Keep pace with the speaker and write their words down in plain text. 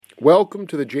Welcome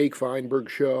to the Jake Feinberg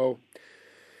Show.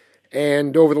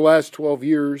 And over the last 12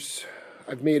 years,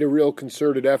 I've made a real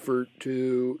concerted effort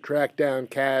to track down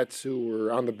cats who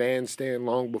were on the bandstand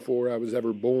long before I was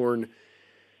ever born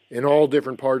in all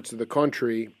different parts of the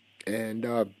country. And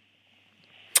I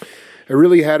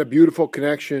really had a beautiful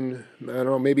connection. I don't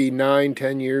know, maybe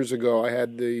 9-10 years ago, I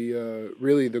had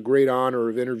the great honor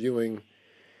of interviewing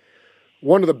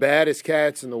one of the baddest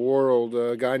cats in the world,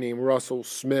 a guy named Russell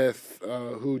Smith,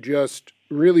 who just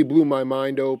really blew my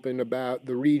mind open about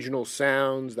the regional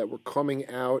sounds that were coming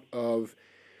out of,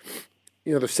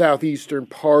 the southeastern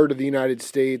part of the United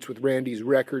States with Randy's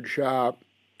Record Shop,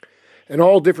 and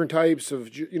all different types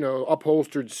of,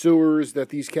 upholstered sewers that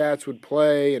these cats would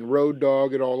play and road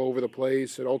dog it all over the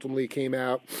place. It ultimately came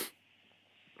out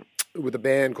with a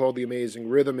band called the Amazing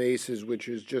Rhythm Aces, which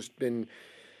has just been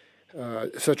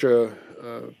such a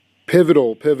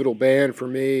pivotal band for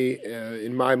me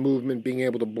in my movement, being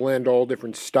able to blend all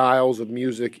different styles of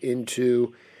music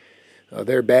into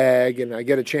their bag. And I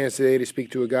get a chance today to speak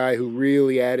to a guy who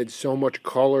really added so much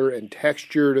color and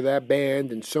texture to that band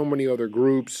and so many other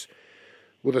groups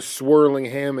with a swirling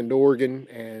Hammond organ,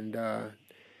 and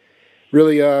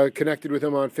really connected with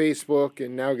him on Facebook,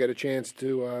 and now get a chance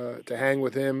to hang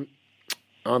with him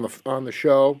on the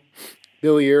show.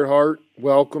 Billy Earheart,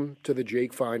 welcome to the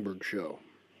Jake Feinberg Show.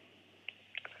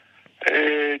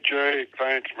 Hey, Jake,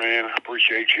 thanks, man. I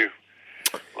appreciate you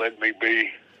letting me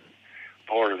be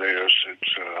part of this.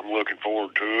 I'm looking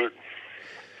forward to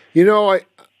it.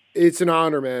 It's an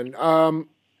honor, man. I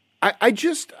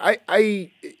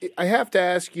have to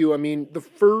ask you, the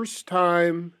first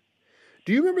time,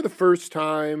 do you remember the first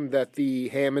time that the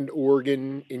Hammond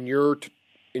organ in your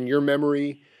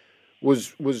memory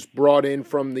was brought in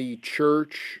from the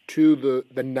church to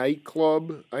the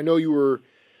nightclub? I know you were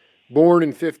born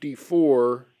in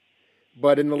 54,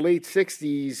 but in the late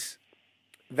 60s,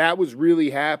 that was really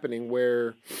happening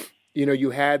where, you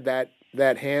had that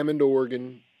Hammond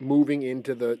organ moving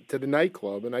into the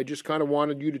nightclub. And I just kind of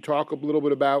wanted you to talk a little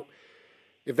bit about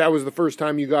if that was the first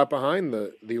time you got behind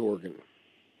the organ.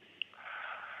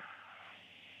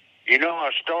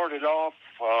 I started off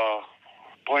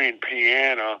playing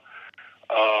piano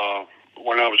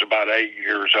when I was about 8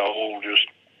 years old, just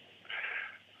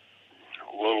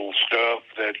little stuff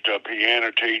that a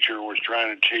piano teacher was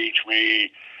trying to teach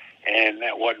me, and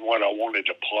that wasn't what I wanted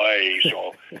to play.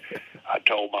 So I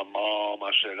told my mom,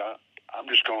 I said, I'm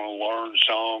just going to learn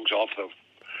songs off the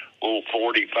little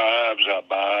 45s I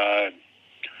buy and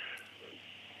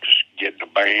just get in a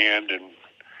band. And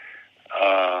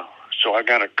so I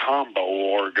got a combo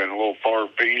organ, a little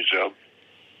Farfisa,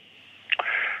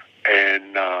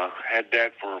 and had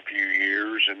that for a few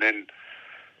years, and then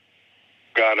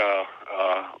got a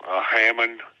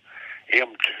Hammond M2,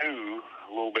 a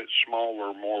little bit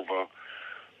smaller, more of a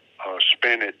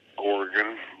spinet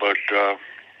organ, but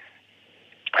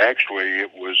actually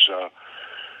it was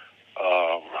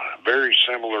very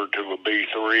similar to a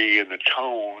B3 in the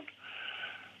tone.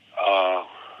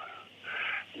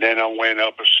 Then I went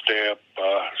up a step.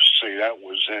 That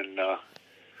was in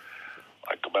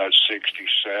about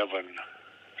 67,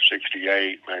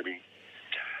 68 maybe.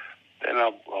 Then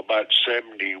about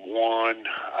 71,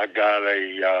 I got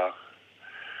a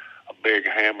big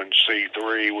Hammond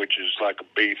C3, which is like a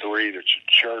B3 that's a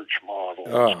church model.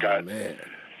 Oh, it's got man.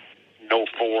 No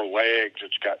four legs.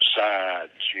 It's got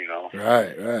sides,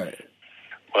 Right.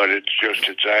 But it's just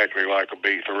exactly like a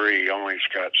B3, only it's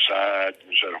got sides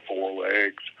instead of four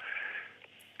legs.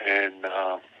 And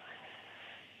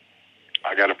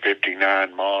I got a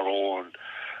 59 model and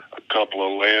a couple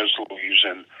of Leslies,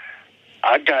 and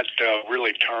I got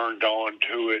really turned on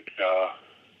to it,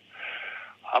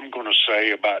 I'm going to say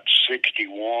about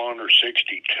 61 or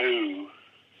 62.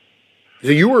 So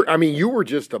you were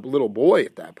just a little boy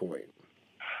at that point.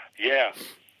 Yeah.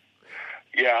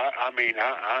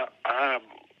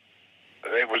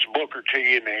 It was Booker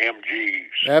T and the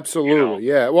MGs. Absolutely,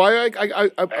 yeah. Well,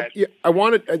 I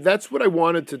wanted. That's what I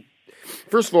wanted to.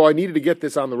 First of all, I needed to get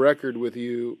this on the record with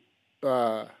you.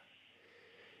 A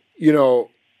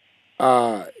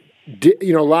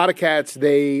lot of cats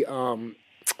they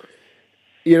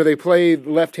play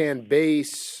left-hand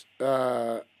bass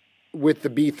with the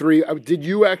B3. Did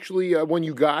you actually when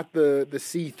you got the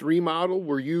C3 model?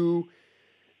 Were you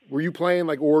playing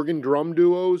like organ drum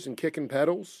duos and kicking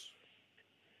pedals?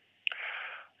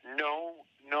 No.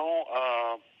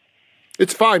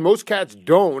 It's fine. Most cats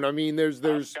don't. There's. I've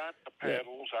got the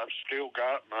pedals. Yeah. I've still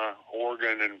got my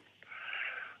organ and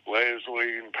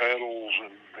Leslie and pedals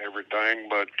and everything,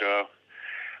 but I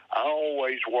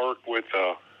always work with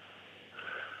a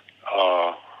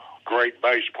great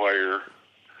bass player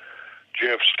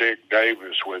Jeff Stick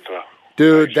Davis with a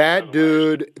dude.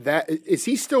 That is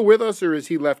he still with us, or has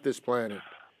he left this planet?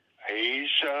 He's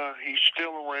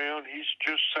still around. He's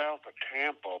just south of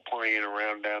Tampa, playing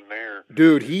around down there.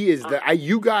 Dude, he is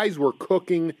you guys were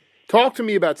cooking. Talk to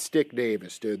me about Stick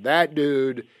Davis, dude. That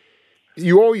dude.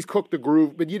 You always cooked the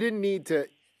groove, but you didn't need to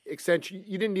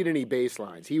you didn't need any bass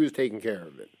lines. He was taking care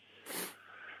of it.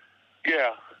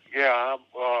 Yeah.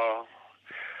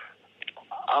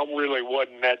 I really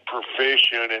wasn't that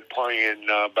proficient at playing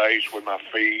bass with my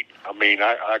feet. I mean,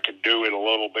 I could do it a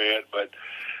little bit, but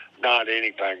not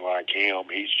anything like him.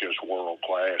 He's just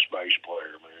world-class bass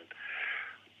player, man.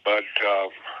 But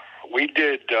we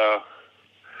did the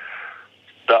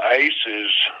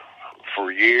Aces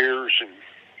for years and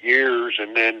years,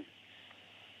 and then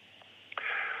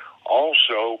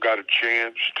also got a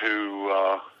chance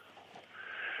to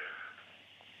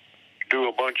do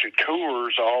a bunch of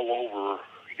tours all over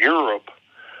Europe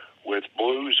with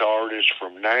blues artists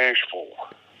from Nashville.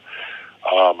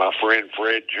 My friend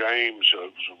Fred James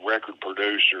was a record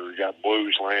producer. He got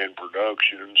Bluesland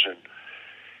Productions, and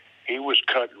he was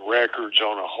cutting records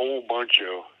on a whole bunch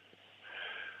of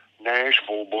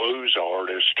Nashville blues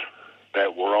artists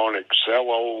that were on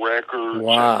Excello Records.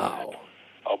 Wow.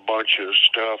 A bunch of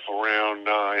stuff around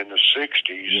in the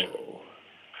 60s. Whoa.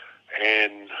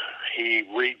 And he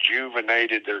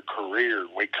rejuvenated their career.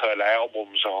 We cut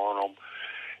albums on them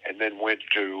and then went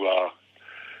to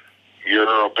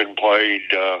Europe and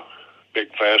played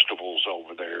big festivals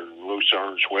over there,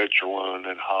 Lucerne, Switzerland,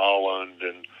 and Holland,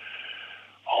 and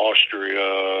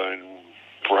Austria, and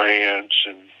France,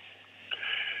 and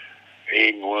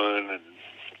England, and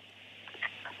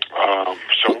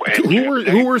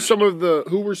who were some of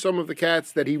the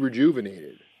cats that he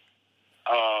rejuvenated?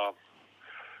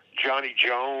 Johnny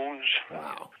Jones.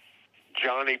 Wow.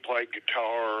 Johnny played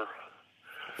guitar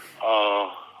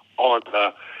on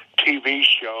the TV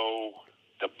show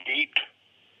The Beat,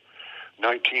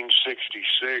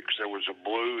 1966. There was a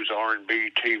blues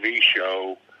R&B TV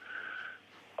show.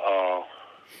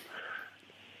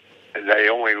 They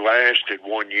only lasted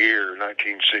 1 year,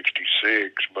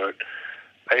 1966, but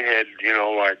they had,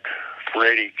 like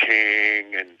Freddie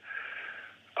King and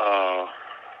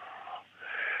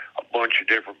a bunch of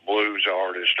different blues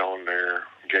artists on there.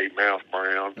 Gabe Mouth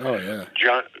Brown. Oh, yeah.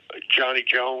 Johnny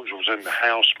Jones was in the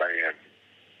house band.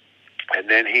 And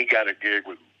then he got a gig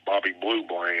with Bobby Blue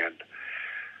Bland.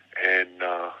 And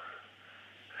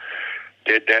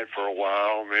did that for a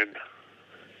while. And then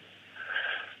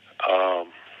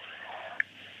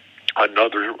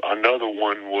another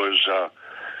one was,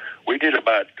 we did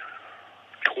about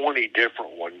 20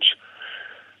 different ones,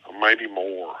 maybe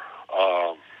more.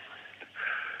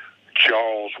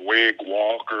 Charles Wig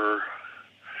Walker,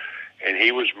 and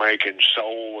he was making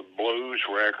soul and blues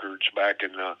records back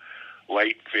in the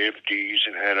late 50s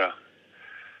and had a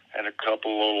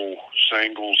couple little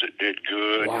singles that did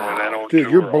good. Wow. Dude,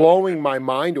 you're blowing my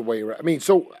mind away. I mean,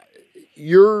 so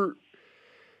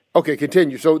okay,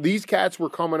 continue. So these cats were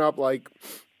coming up, like,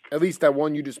 at least that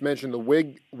one you just mentioned, the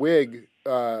Wig,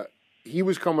 he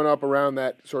was coming up around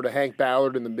that sort of Hank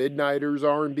Ballard and the Midnighters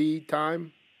R&B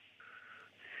time?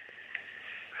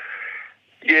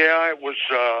 Yeah, it was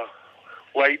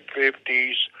late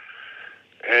 50s,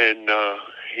 and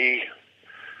he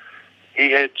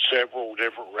had several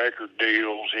different record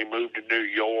deals. He moved to New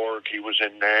York. He was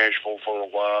in Nashville for a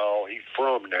while. He's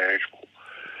from Nashville.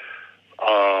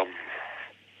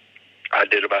 I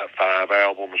did about 5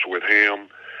 albums with him,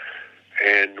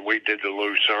 and we did the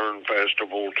Lucerne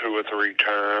Festival 2 or 3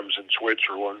 times in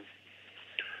Switzerland.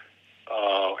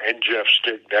 And Jeff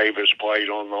Stick Davis played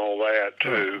on all that,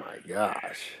 too. Oh, my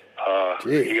gosh.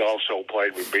 He also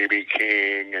played with B.B.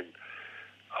 King and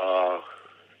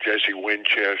Jesse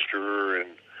Winchester,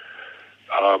 and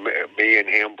me and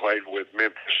him played with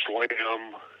Memphis Slim.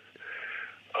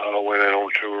 Went out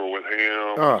on tour with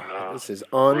him. Oh, this is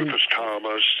Rufus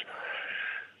Thomas.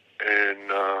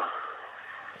 And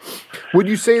would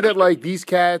you say that, like, these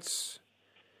cats,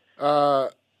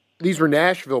 these were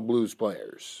Nashville blues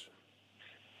players?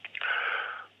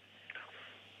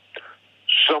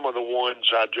 Some of the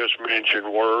ones I just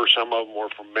mentioned were. Some of them were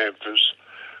from Memphis.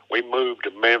 We moved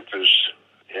to Memphis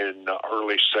in the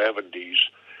early 70s,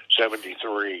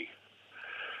 73,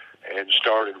 and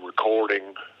started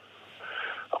recording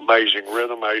Amazing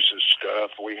Rhythm Aces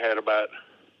stuff. We had about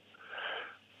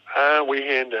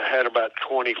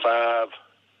 25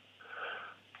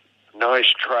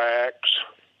 nice tracks,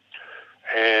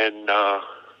 and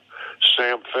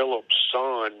Sam Phillips'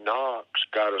 son Knox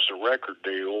got us a record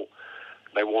deal.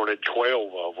 They wanted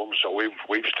 12 of them, so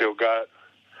we've still got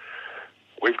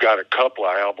we've got a couple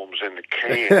of albums in the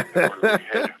can.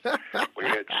 we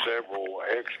had several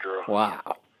extra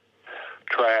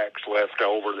tracks left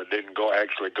over that didn't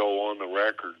actually go on the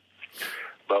record.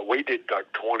 But we did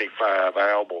like 25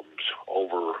 albums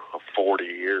over a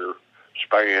 40-year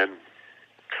span.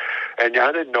 And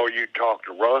I didn't know you talked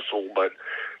to Russell, but,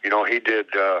 you know, he did,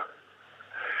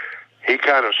 he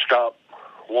kind of stopped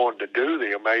wanting to do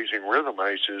the Amazing Rhythm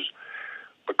Aces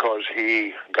because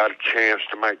he got a chance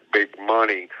to make big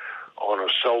money on a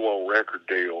solo record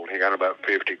deal. He got about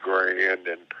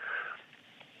 $50,000, and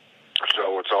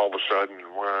so it's all of a sudden,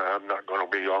 well, I'm not going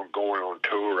to be going on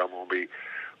tour. I'm going to be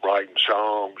writing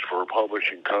songs for a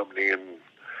publishing company in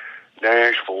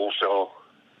Nashville. So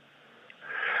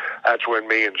that's when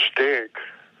me and Stick,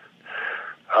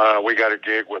 we got a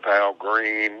gig with Al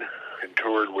Green and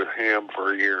toured with him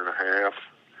for a year and a half.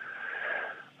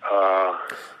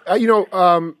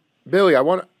 Billy, I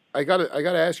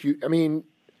gotta ask you. I mean,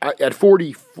 at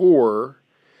 44,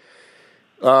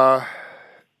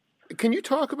 can you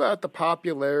talk about the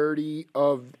popularity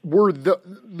of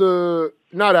the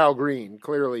not Al Green,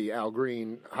 clearly Al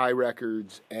Green, High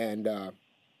Records, and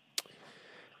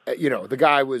the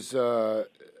guy was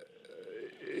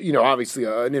obviously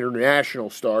an international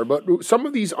star, but some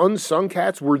of these unsung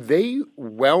cats, were they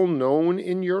well known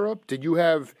in Europe?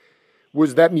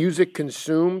 Was that music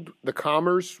consumed, the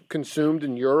commerce consumed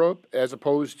in Europe, as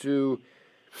opposed to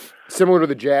similar to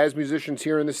the jazz musicians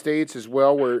here in the States as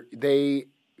well, where they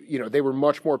were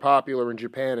much more popular in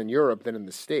Japan and Europe than in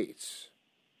the States?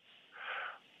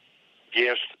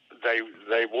 Yes, they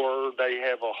were. They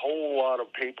have a whole lot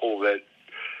of people that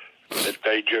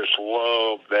they just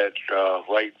love, that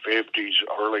late 50s,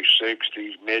 early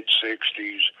 60s, mid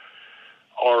 60s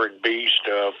R&B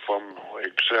stuff from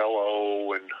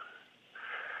Excello and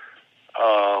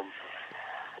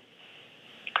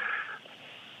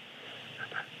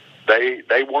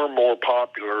they were more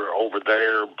popular over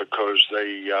there because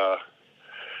they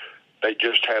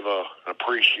just have an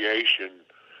appreciation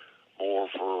more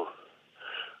for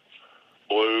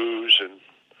blues and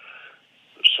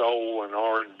soul and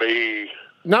R&B.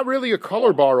 Not really a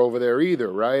color bar over there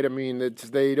either, right? I mean,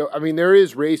 there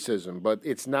is racism, but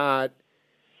it's not.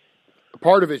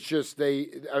 Part of it's just I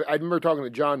remember talking to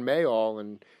John Mayall,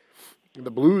 and the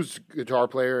blues guitar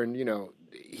player, and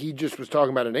he just was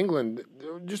talking about in England,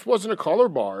 there just wasn't a color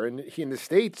bar, and in the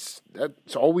States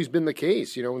that's always been the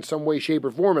case, in some way, shape,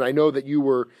 or form. And I know that you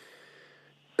were,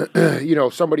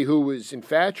 somebody who was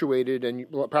infatuated, and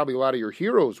probably a lot of your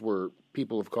heroes were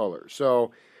people of color.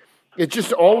 So it's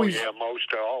just always,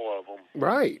 most all of them,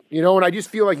 right? And I just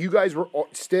feel like you guys were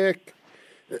Stick,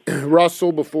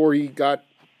 Russell before he got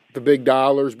the big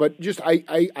dollars, but just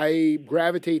I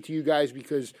gravitate to you guys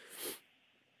because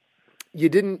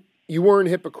you weren't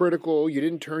hypocritical. You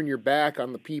didn't turn your back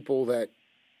on the people that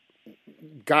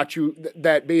got you,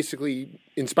 that basically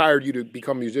inspired you to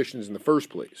become musicians in the first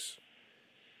place.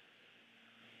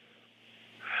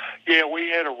 Yeah, we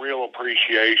had a real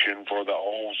appreciation for the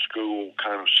old school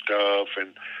kind of stuff.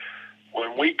 And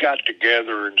when we got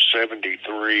together in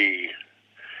 '73,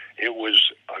 it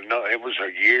was a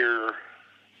year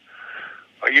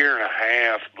and a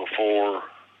half before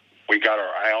we got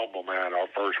our album out. Our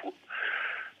first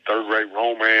Third Rate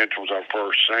Romance was our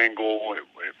first single. It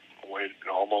went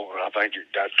almost, I think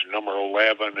it got to number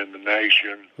 11 in the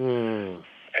nation,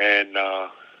 and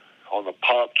on the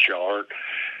pop chart,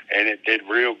 and it did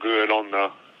real good on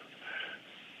the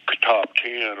top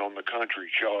 10 on the country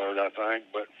chart, I think.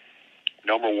 But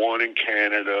number 1 in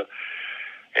Canada.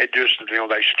 It just,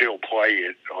 they still play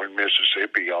it on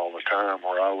Mississippi all the time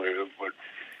where I live, but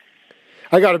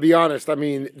I got to be honest. I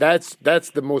mean, that's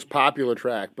the most popular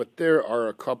track, but there are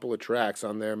a couple of tracks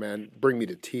on there, man, bring me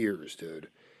to tears, dude.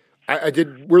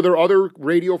 Were there other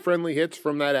radio-friendly hits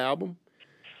from that album?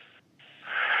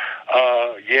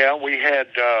 Yeah,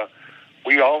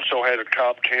 we also had a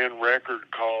top 10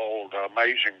 record called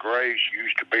Amazing Grace,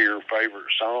 used to be her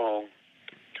favorite song.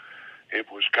 It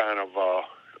was kind of,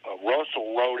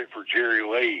 Russell wrote it for Jerry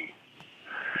Lee.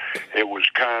 It was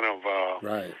kind of,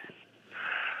 right.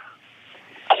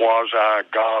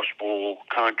 Quasi-gospel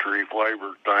country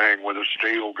flavored thing with a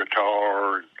steel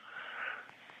guitar.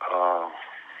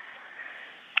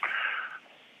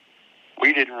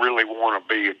 We didn't really want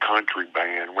to be a country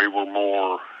band. We were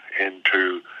more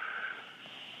into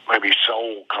maybe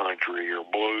soul country or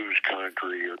blues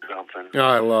country or something. Oh,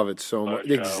 I love it so much.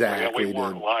 Exactly. We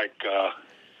weren't like,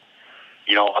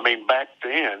 back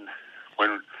then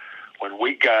when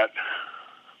we got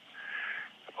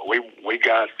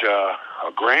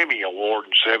a Grammy Award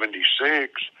in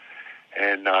 '76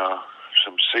 and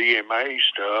some CMA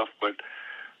stuff, but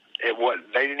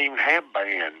they didn't even have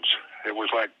bands. It was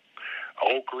like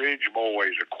Oak Ridge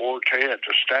Boys, a quartet,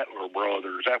 the Statler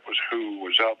Brothers. That was who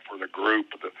was up for the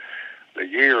group of the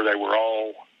year. They were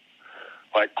all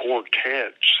like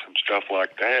quartets and stuff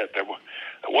like that. There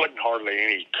wasn't hardly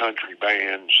any country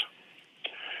bands.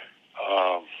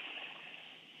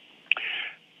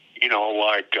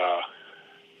 Like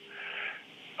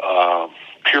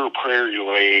Pure Prairie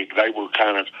League. They were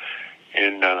kind of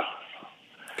in the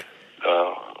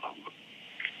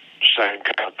same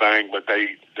kind of thing, but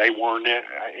they weren't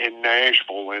in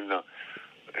Nashville in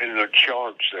the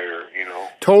charts there.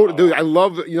 Totally, dude. I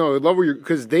love where you're,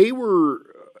 because they were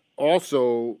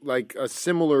also like a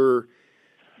similar,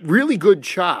 really good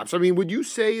chops. I mean, would you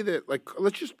say that, like,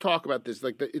 let's just talk about this.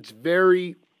 Like, it's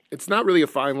not really a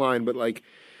fine line, but like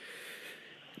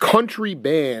country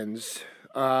bands,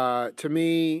 to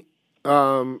me,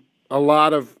 a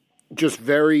lot of just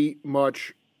very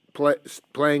much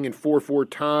playing in 4/4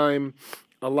 time,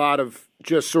 a lot of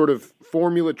just sort of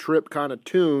formula trip kind of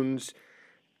tunes.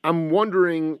 I'm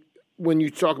wondering, when you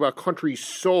talk about country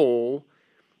soul,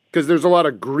 because there's a lot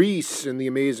of grease in the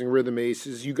Amazing Rhythm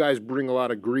Aces. You guys bring a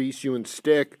lot of grease, you and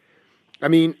Stick. I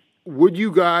mean, were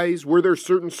there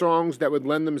certain songs that would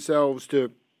lend themselves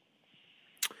to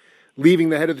leaving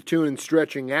the head of the tune and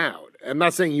stretching out? I'm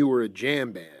not saying you were a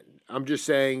jam band. I'm just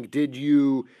saying, did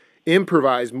you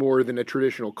improvise more than a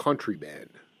traditional country band?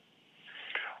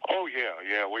 Oh, yeah.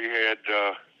 We had,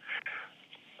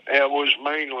 it was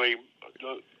mainly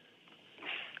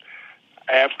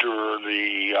after on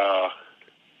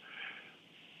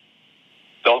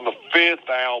the 5th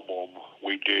album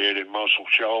we did in Muscle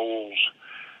Shoals,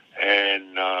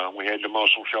 and we had the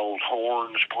Muscle Shoals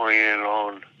horns playing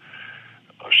on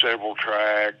several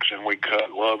tracks, and we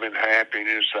cut Love and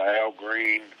Happiness, the Al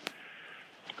Green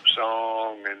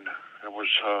song, and there was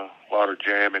a lot of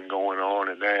jamming going on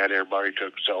in that. Everybody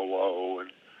took solo,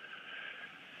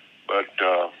 but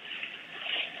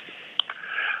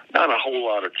not a whole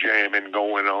lot of jamming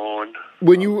going on.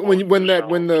 When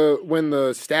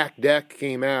the Stacked Deck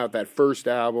came out, that first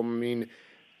album, I mean,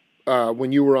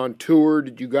 when you were on tour,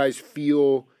 did you guys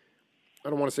feel, I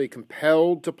don't want to say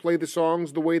compelled to play the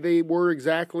songs the way they were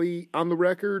exactly on the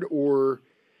record? Or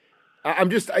I'm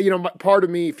just, part of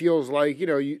me feels like, you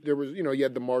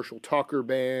had the Marshall Tucker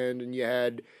Band, and you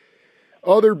had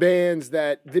other bands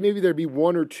that maybe there'd be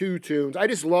one or two tunes. I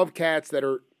just love cats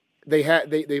that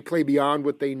they play beyond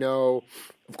what they know.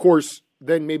 Of course,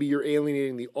 then maybe you're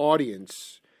alienating the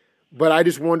audience. But I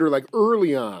just wonder, like,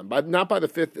 early on, not by the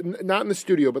 5th, not in the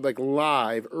studio, but like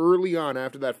live, early on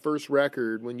after that first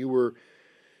record, when you were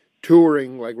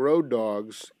touring like Road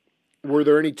Dogs, were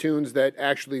there any tunes that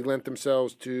actually lent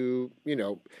themselves to,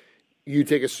 you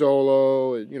take a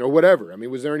solo, whatever? I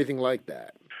mean, was there anything like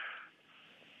that?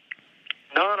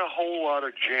 Not a whole lot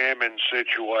of jamming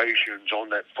situations on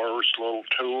that first little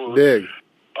tour. Big.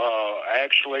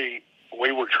 Actually,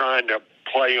 we were trying to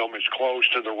play them as close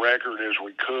to the record as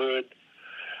we could,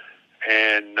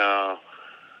 and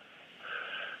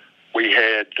we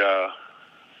had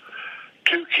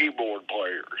 2 keyboard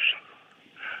players.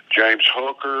 James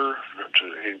Hooker,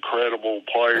 an incredible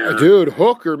player. Dude,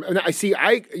 Hooker.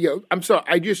 I'm sorry.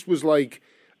 I just was like,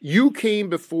 you came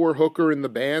before Hooker in the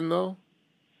band, though?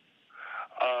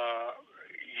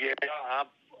 Yeah.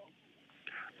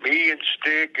 Me and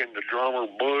Stick and the drummer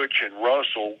Butch and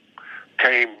Russell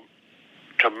came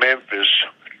to Memphis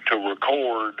to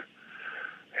record,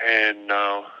 and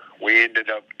we ended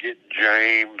up getting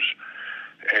James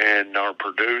and our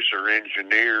producer,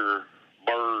 engineer,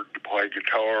 Bird, to play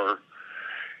guitar.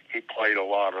 He played a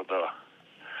lot of the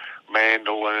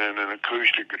mandolin and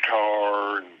acoustic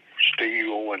guitar and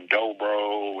steel and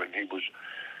dobro, and he was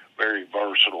a very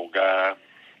versatile guy.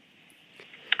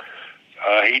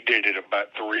 He did it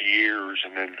about 3 years,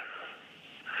 and then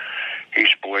he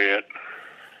split.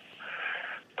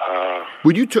 I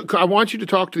want you to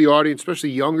talk to the audience,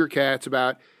 especially younger cats,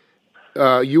 about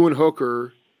you and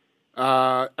Hooker.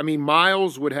 I mean,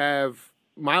 Miles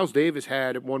Davis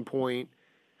had at one point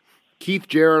Keith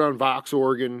Jarrett on Vox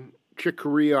organ, Chick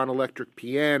Corea on electric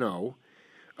piano.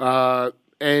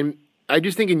 And I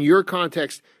just think in your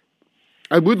context,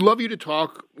 I would love you to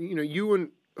talk, you and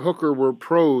Hooker were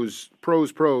pros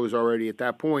already at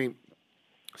that point,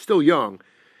 still young.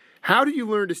 How did you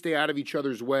learn to stay out of each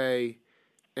other's way,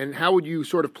 and how would you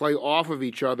sort of play off of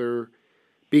each other?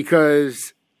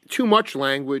 Because too much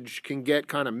language can get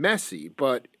kind of messy,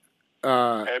 but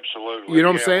absolutely, you know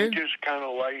what I'm saying? We just kind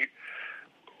of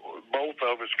both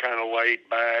of us kind of laid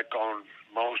back on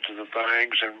most of the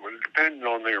things, and depending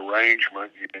on the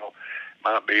arrangement,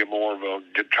 might be more of a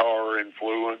guitar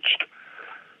influenced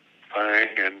thing,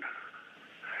 and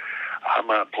I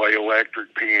might play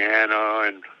electric piano,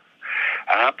 and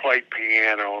I played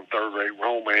piano on Third Rate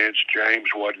Romance. James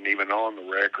wasn't even on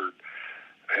the record,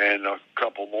 and a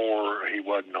couple more he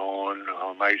wasn't on.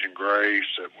 Amazing Grace,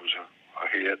 that was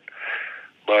a hit.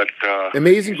 But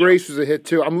Amazing Grace was a hit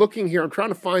too. I'm looking here. I'm trying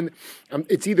to find.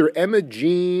 It's either Emma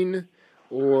Jean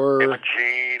or Emma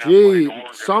Jean,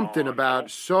 something about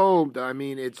so. I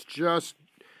mean, it's just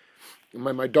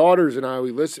my daughters and I.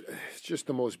 We listen. It's just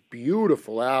the most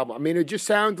beautiful album. I mean, it just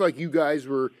sounds like you guys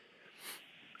were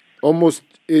almost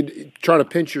trying to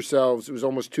pinch yourselves. It was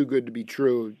almost too good to be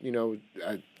true. You know,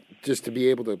 just to be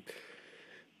able to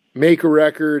make a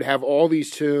record, have all these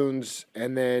tunes,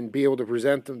 and then be able to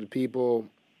present them to people.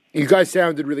 You guys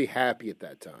sounded really happy at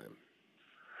that time.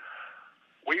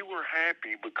 We were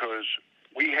happy because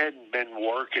we hadn't been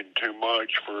working too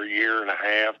much for a year and a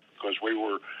half because we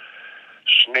were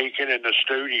sneaking in the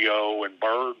studio, and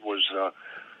Bird was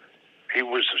he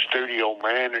was the studio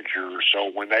manager. So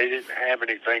when they didn't have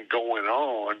anything going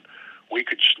on, we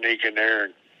could sneak in there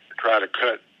and try to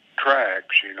cut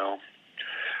tracks, you know.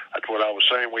 That's what I was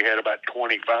saying. We had about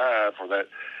 25 for that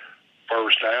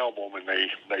first album, and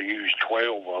they used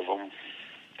 12 of them.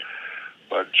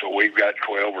 But so we've got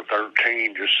 12 or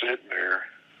 13 just sitting there.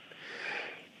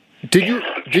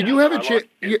 Did you have a chance?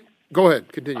 Go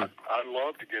ahead, continue. I'd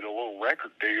love to get a little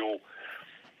record deal,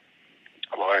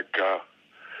 like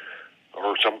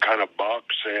or some kind of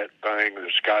box set thing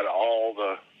that's got all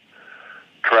the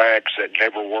tracks that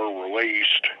never were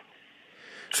released.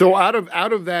 So out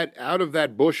of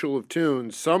that bushel of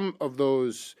tunes, some of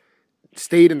those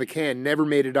stayed in the can, never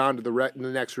made it onto the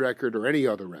next record or any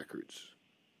other records.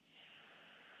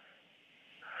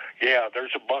 Yeah,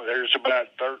 there's about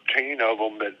 13 of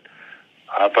them that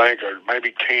I think are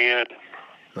maybe 10.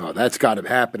 Oh, that's got to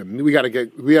happen. I mean, we got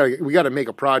to make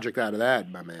a project out of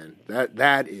that, my man.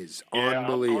 That is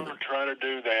unbelievable. I'm going to try to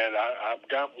do that. I've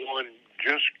got one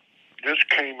just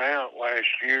came out last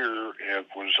year. It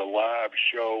was a live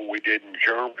show we did in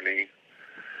Germany,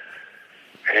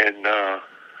 and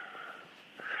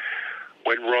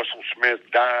when Russell Smith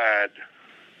died,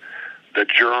 the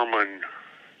German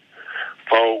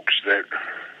folks that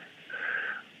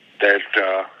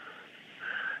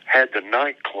had the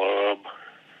nightclub,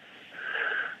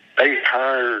 they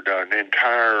hired an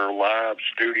entire live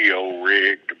studio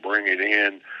rig to bring it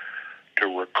in to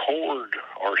record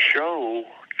our show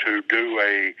to do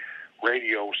a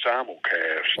radio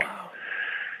simulcast. Wow.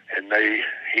 And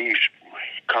he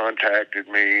contacted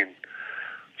me and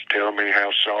was telling me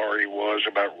how sorry he was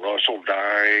about Russell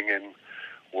dying, and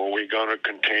were we going to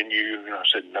continue? And I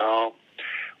said, no,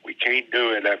 we can't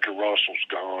do it after Russell's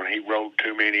gone. He wrote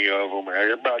too many of them.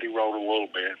 Everybody wrote a little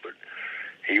bit, but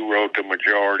he wrote the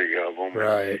majority of them.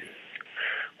 Right.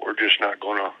 We're just not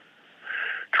going to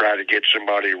try to get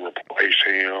somebody to replace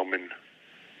him.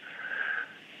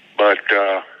 But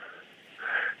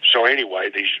so anyway,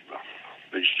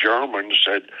 these Germans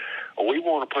said, we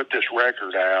want to put this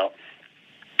record out.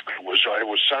 It was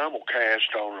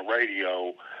simulcast on the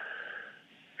radio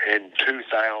in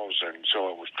 2000, so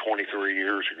it was 23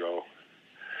 years ago.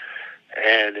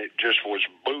 And it just was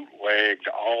bootlegged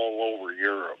all over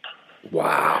Europe.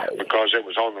 Wow. Because it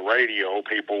was on the radio,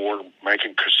 people were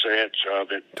making cassettes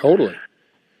of it. Totally.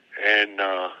 And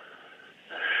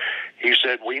he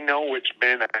said, we know it's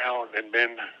been out and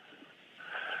been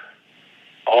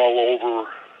all over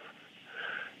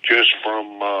just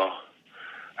from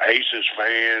Aces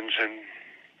fans and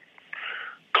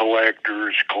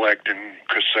collectors collecting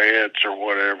cassettes or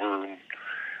whatever.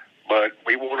 But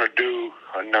we want to do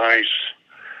a nice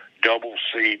double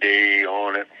CD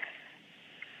on it.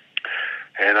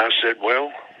 And I said,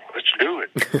 well, let's do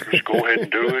it. Just go ahead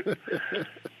and do it.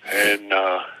 And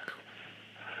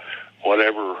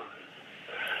whatever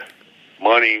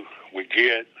money we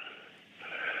get,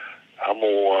 I'm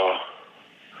going to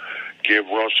give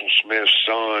Russell Smith's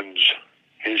sons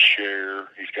his share.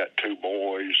 He's got 2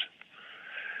 boys.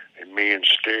 And me and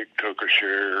Stick took a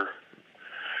share.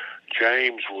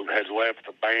 James had left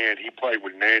the band. He played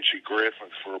with Nancy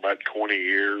Griffith for about 20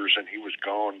 years, and he was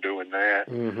gone doing that.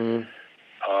 Mm-hmm.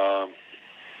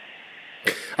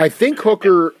 I think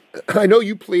Hooker, I know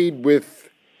you played with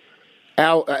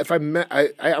Al. I'm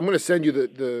going to send you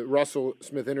the Russell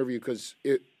Smith interview because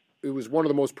it was one of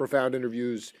the most profound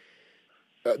interviews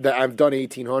that I've done.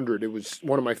 1800. It was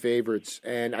one of my favorites,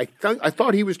 and I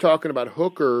thought he was talking about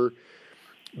Hooker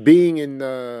being in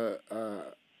the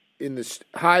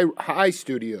high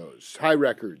studios, high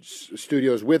records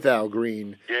studios with Al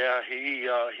Green. Yeah, he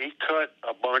cut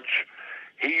a bunch.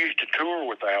 He used to tour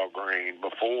with Al Green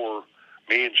before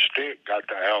me and Stick got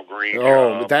the Al Green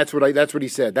Oh, job. that's what he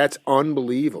said. That's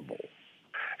unbelievable.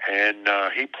 And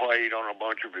he played on a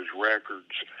bunch of his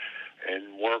records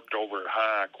and worked over at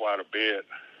High quite a bit.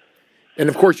 And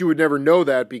of course, you would never know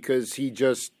that because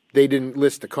they didn't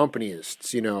list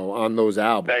accompanists, on those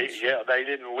albums. They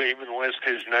didn't even list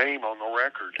his name on the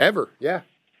record. Ever, yeah.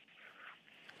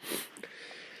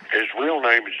 His real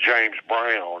name is James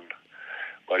Brown,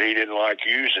 but he didn't like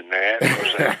using that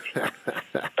because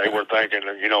they were thinking,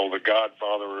 the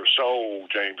Godfather of Soul,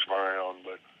 James Brown.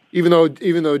 But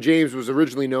even though James was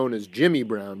originally known as Jimmy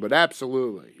Brown, but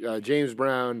absolutely, James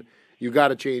Brown, you got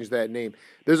to change that name.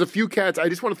 There's a few cats. I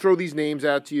just want to throw these names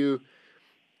out to you.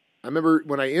 I remember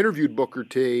when I interviewed Booker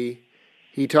T,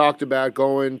 he talked about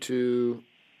going to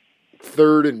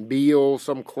Third and Beale,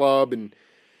 some club, and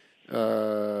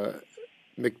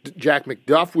Jack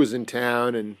McDuff was in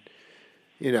town, and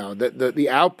the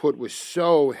output was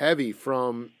so heavy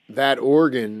from that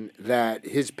organ that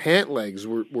his pant legs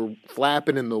were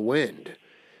flapping in the wind.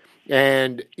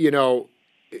 And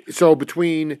so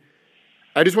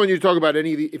I just want you to talk about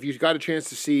if you've got a chance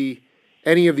to see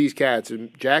any of these cats, and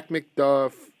Jack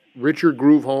McDuff, Richard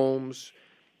Groove Holmes.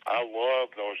 I love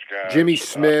those guys. Jimmy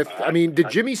Smith. Did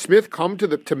Jimmy Smith come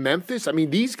to Memphis?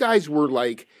 These guys were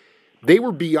they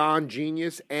were beyond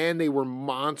genius, and they were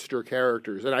monster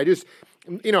characters. And I just,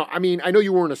 I know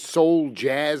you weren't a soul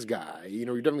jazz guy.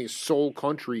 You're definitely a soul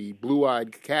country,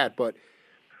 blue-eyed cat. But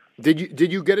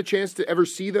did you get a chance to ever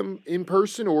see them in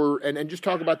person, and just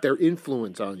talk about their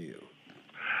influence on you?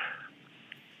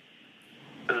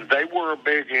 They were a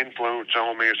big influence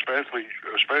on me, especially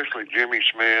Jimmy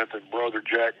Smith and brother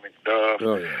Jack McDuff.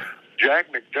 Oh yeah. Jack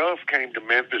McDuff came to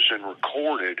Memphis and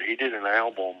recorded. He did an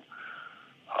album.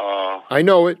 I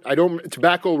know it.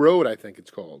 Tobacco Road, I think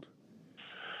it's called.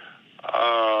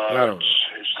 I don't know.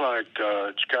 It's like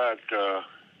it's got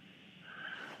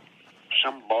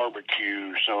some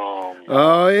barbecue song.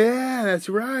 Oh yeah, that's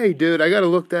right, dude. I got to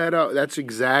look that up. That's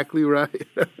exactly right.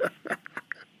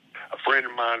 A friend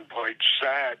of mine played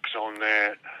sax on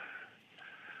that.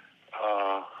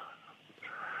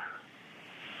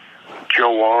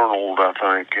 Joe Arnold, I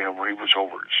think, he was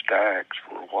over at Stax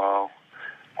for a while.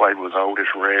 Played with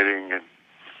Otis Redding,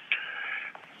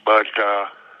 but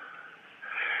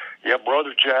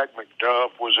brother Jack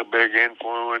McDuff was a big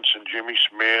influence, and Jimmy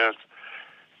Smith,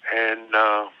 and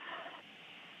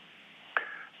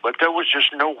but there was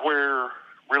just nowhere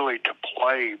really to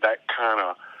play that kind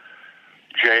of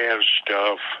jazz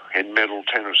stuff in Middle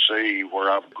Tennessee, where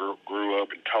I grew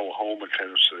up in Tullahoma,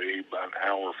 Tennessee, about an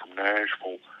hour from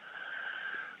Nashville.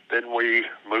 Then we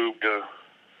moved to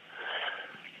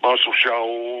Muscle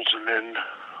Shoals, and then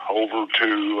over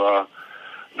to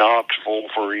Knoxville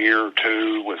for a year or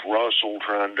two with Russell,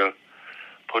 trying to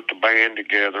put the band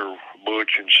together.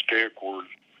 Butch and Stick were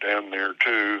down there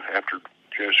too after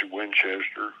Jesse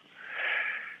Winchester,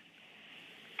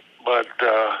 but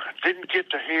didn't get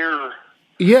to hear.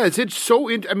 Yeah, it's so.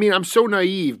 I'm so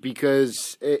naive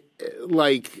because,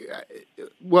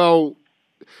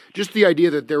 just the idea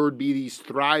that there would be these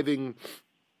thriving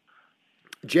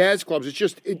jazz clubs. It's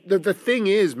just the thing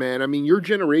is, man. Your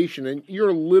generation, and you're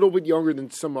a little bit younger than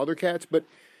some other cats, but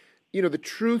the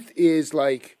truth is,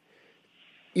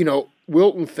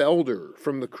 Wilton Felder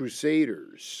from the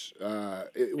Crusaders.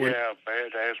 Badass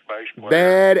bass player.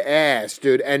 Badass,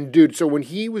 dude. And dude, so when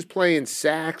he was playing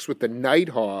sax with the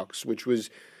Nighthawks, which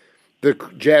was the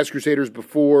Jazz Crusaders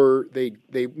before they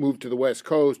moved to the West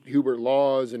Coast, Hubert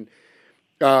Laws, and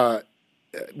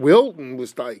Wilton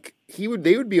was they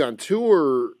would be on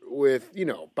tour with,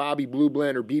 Bobby Blue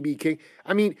Bland or B.B. King.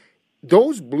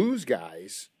 Those blues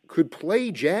guys could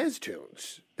play jazz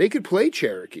tunes. They could play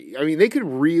Cherokee. They could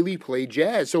really play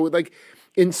jazz. So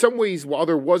in some ways, while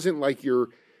there wasn't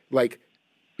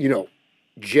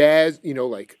jazz,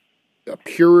 a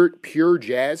pure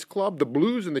jazz club, the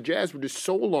blues and the jazz were just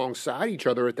so alongside each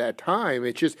other at that time.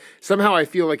 It just, somehow I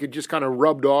feel like it just kind of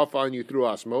rubbed off on you through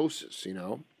osmosis,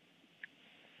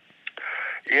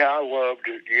 Yeah, I loved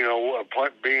it.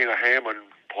 Being a Hammond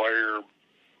player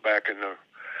back in the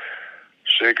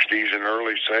 60s and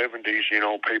early 70s,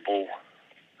 people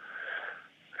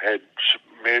had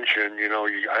mentioned, you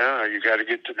got to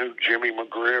get the new Jimmy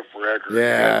McGriff record.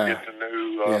 Yeah. You got to get the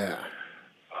new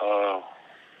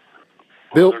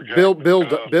Bill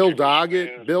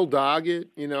Doggett,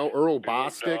 Earl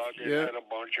Bostic. Yeah, had a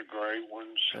bunch of great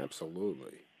ones.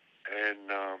 Absolutely.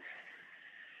 And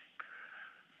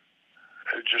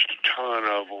just a ton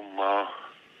of them.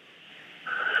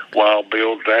 While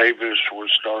Bill Davis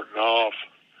was starting off,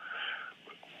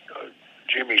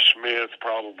 Jimmy Smith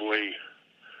probably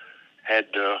had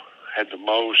the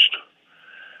most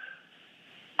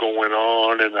going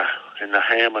on in the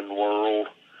Hammond world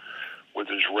with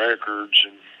his records,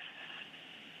 and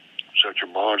such a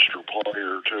monster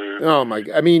player too. Oh my!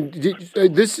 I mean,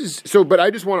 this is so. But I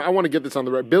want to get this on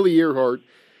the record. Billy Earheart.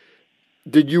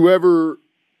 Did you ever,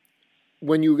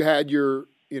 when you had your,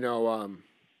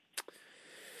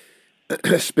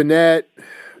 spinet,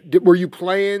 were you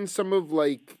playing some of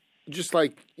just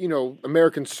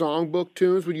American songbook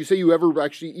tunes? Would you say you ever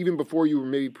actually, even before you were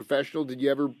maybe professional, did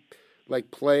you ever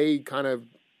play kind of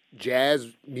jazz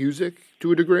music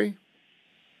to a degree?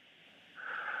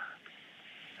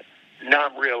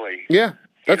 Not really. Yeah,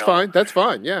 that's fine. That's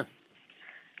fine. Yeah.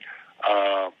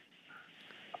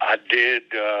 I did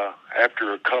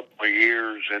after a couple of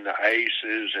years in the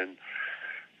Aces, and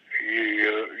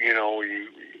you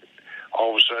all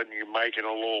of a sudden you're making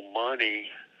a little money,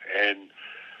 and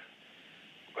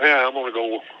I'm going to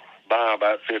go buy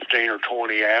about 15 or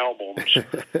 20 albums.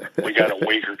 We got a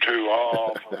week or two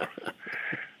off. If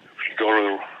you go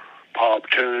to the Pop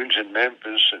Tunes in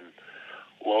Memphis and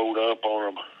load up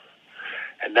on them,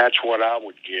 and that's what I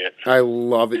would get. I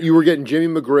love it. You were getting Jimmy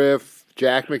McGriff,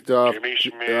 Jack McDuff, Jimmy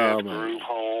Smith, Groove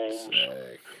Holmes,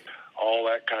 all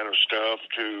that kind of stuff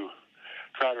to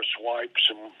try to swipe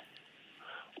some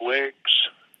licks,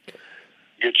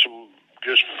 get some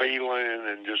just feeling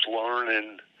and just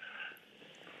learning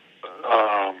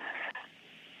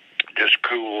just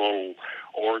cool little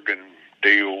organ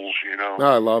deals,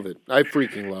 I love it. I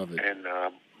freaking love it. And,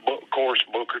 of course,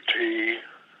 Booker T.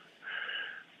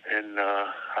 And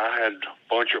I had a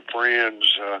bunch of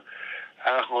friends.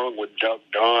 I hung with Duck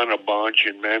Dunn a bunch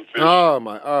in Memphis.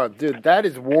 Oh dude, that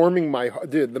is warming my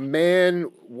heart. Dude, the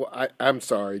man, I'm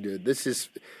sorry, dude.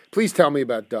 Please tell me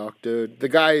about Duck, dude. The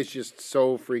guy is just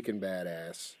so freaking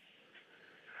badass.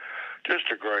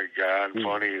 Just a great guy and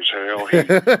funny as hell.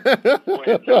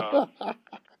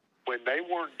 When they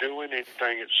weren't doing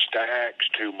anything at Stax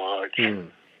too much, he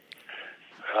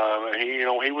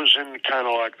was in kind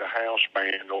of like the house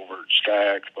band over at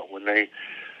Stax, but when they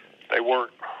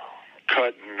weren't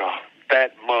cutting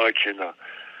that much in I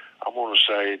want to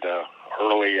say the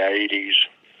early 80s,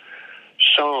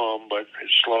 some, but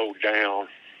it slowed down.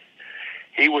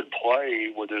 He would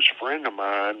play with this friend of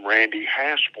mine, Randy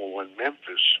Haspel, in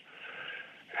Memphis,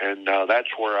 and that's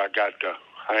where I got to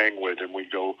hang with him.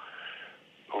 We'd go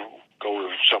to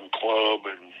some club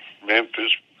in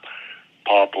Memphis,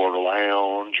 Poplar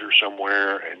Lounge or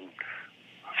somewhere, and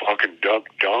fucking Duck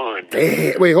Dunn.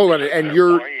 Wait, hold on. And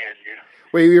your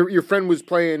friend was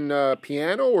playing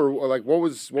piano, or what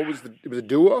was it was a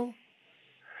duo?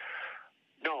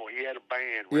 No, he had a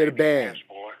band. He had a band.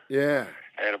 Yeah.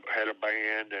 Had a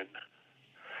band, and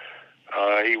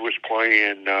he was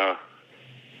playing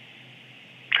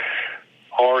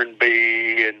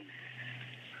R&B and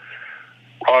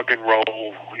rock and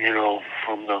roll,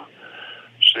 from the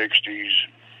 60s.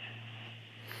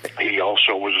 He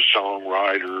also was a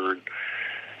songwriter, and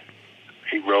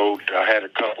I had a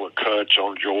couple of cuts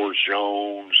on George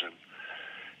Jones, and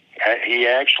he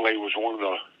actually was one of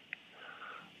the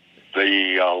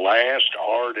last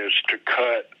artists to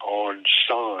cut on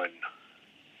Sun.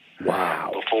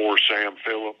 Wow. Before Sam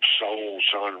Phillips sold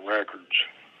Sun Records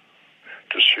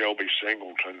to Shelby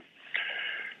Singleton.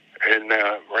 And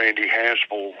Randy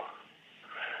Haspel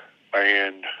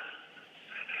band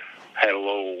had a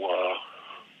little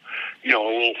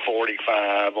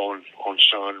 45 on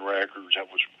Sun Records. That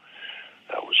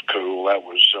was cool. That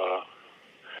was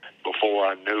before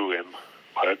I knew him,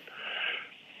 but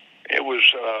it was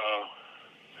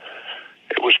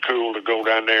cool to go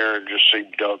down there and just see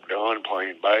Duck Dunn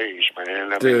playing bass,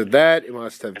 man. Dude, that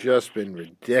must have just been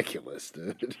ridiculous,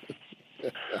 dude.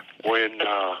 When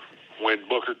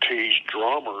Booker T's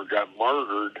drummer got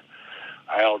murdered,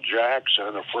 Al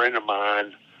Jackson, a friend of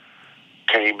mine,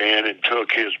 came in and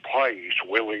took his place.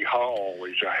 Willie Hall,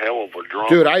 he's a hell of a drummer.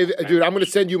 Dude, I'm going to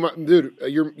send you my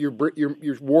you're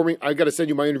warming. I got to send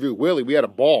you my interview with Willie. We had a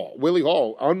ball. Willie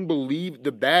Hall, unbelievable,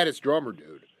 the baddest drummer,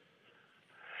 dude.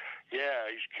 Yeah,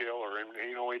 he's killer, and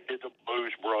he did the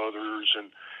Blues Brothers,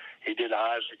 and he did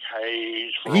Isaac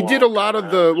Hayes. He did a lot of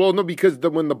because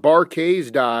when the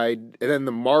Bar-Kays died, and then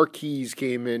the Marquis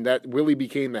came in, that Willie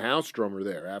became the house drummer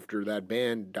there after that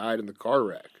band died in the car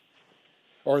wreck.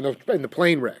 Or in the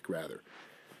plane wreck, rather.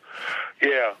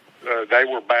 Yeah, they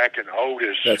were back in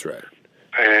Otis. That's right.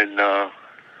 And,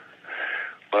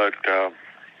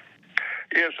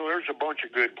 so there's a bunch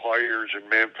of good players in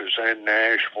Memphis and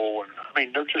Nashville,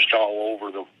 and they're just all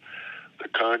over the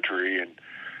country, and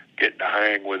getting to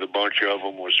hang with a bunch of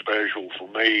them was special for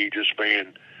me, just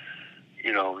being,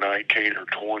 19 or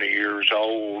 20 years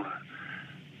old,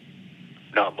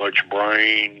 not much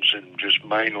brains, and just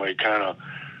mainly kind of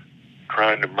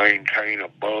trying to maintain a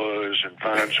buzz and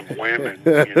find some women.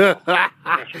 You know.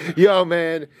 Yo,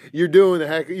 man, you were doing a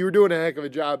heck of a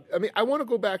job. I mean, I want to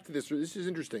go back to this. This is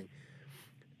interesting.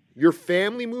 Your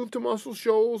family moved to Muscle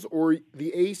Shoals, or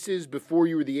the Aces, before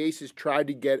you were the Aces, tried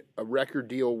to get a record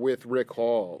deal with Rick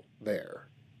Hall there?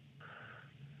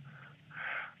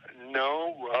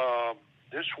 No,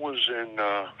 this was in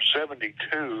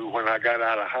 72 when I got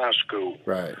out of high school.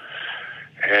 Right.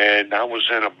 And I was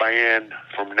in a band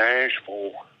from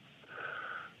Nashville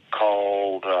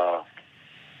called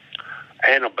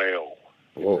Annabelle.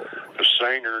 Whoa. The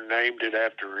singer named it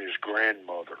after his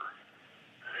grandmother.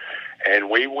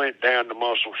 And we went down to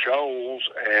Muscle Shoals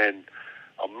and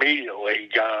immediately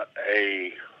got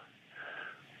a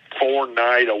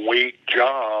 4-night-a-week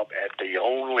job at the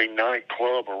only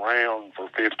nightclub around for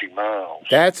 50 miles.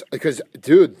 That's because,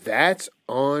 dude, that's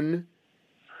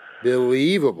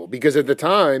unbelievable. Because at the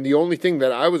time, the only thing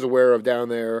that I was aware of down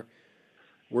there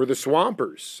were the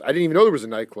Swampers. I didn't even know there was a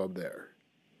nightclub there.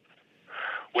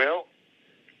 Well,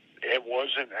 it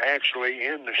wasn't actually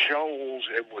in the Shoals.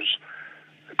 It was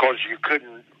because you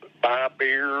couldn't buy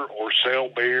beer or sell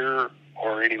beer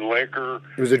or any liquor.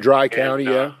 It was a dry county,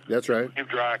 yeah. That's right.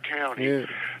 Dry county. Yeah.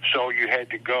 So you had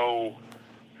to go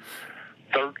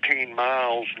 13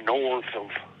 miles north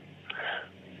of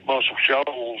Muscle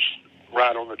Shoals,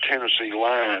 right on the Tennessee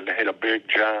line. They had a big,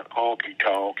 giant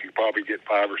honky-tonk. You probably get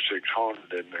 500 or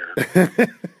 600 in there.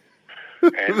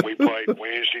 And we played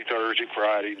Wednesday, Thursday,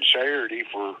 Friday, and Saturday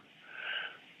for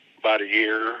about a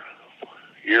year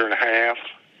and a half.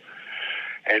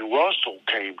 And Russell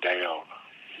came down.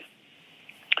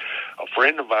 A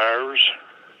friend of ours,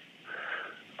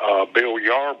 Bill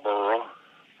Yarborough,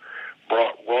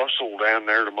 brought Russell down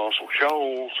there to Muscle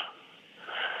Shoals,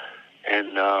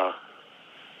 and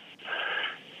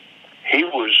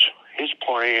his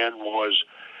plan was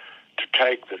to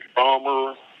take the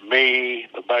drummer, me,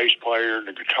 the bass player, and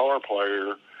the guitar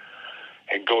player,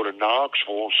 and go to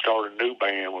Knoxville and start a new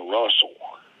band with Russell.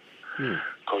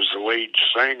 Because the lead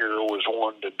singer was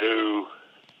wanting to do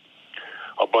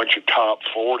a bunch of top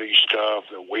 40 stuff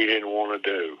that we didn't want to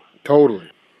do.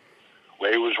 Totally.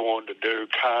 We was wanting to do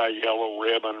tie yellow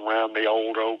ribbon around the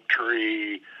old oak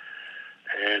tree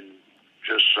and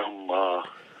just some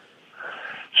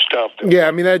stuff. Yeah,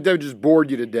 I mean, that just bored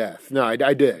you to death. No, I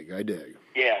dig.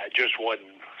 Yeah, it just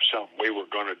wasn't something we were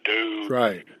going to do.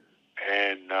 Right.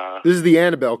 And this is the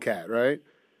Annabelle cat, right?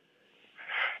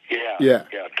 Yeah.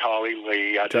 Tolly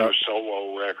Lee. I did a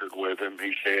solo record with him.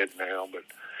 He's dead now, but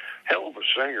hell of a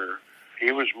singer.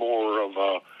 He was more of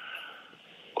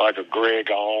like a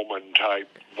Greg Allman type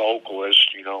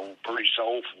vocalist, pretty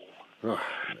soulful. Oh,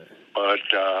 but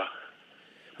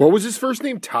what was his first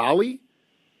name? Tolly?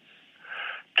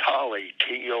 Tolly,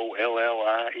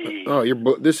 Tollie. Oh,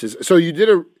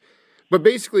 but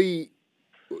basically,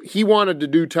 he wanted to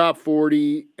do top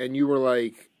 40, and you were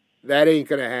like, that ain't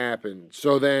going to happen.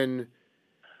 So then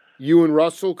you and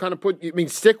Russell kind of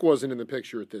Stick wasn't in the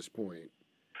picture at this point.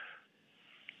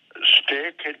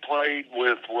 Stick had played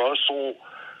with Russell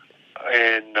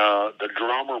and the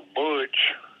drummer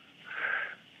Butch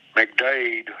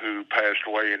McDade, who passed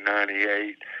away in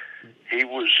 98. He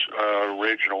was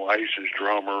original Aces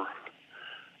drummer.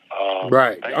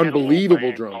 Right.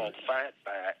 Unbelievable drummer.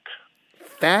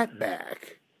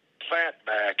 Fatback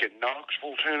in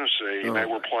Knoxville, Tennessee. Oh. They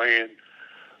were playing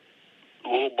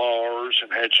little bars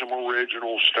and had some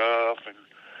original stuff and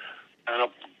kind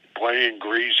of playing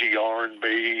greasy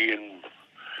R&B and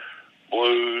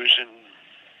blues and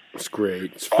it's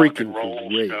great. It's freaking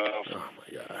great. Stuff. Oh my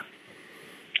god!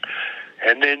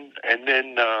 And then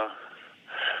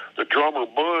the drummer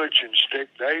Butch and Stick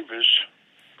Davis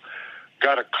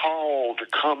got a call to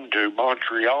come to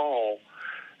Montreal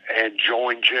and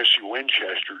join Jesse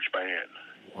Winchester's band.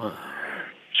 Wow.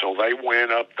 So they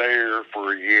went up there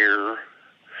for a year,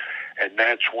 and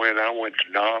that's when I went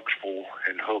to Knoxville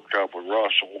and hooked up with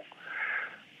Russell.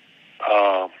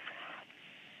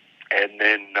 And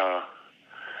then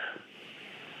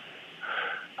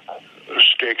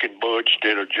Stick and Butch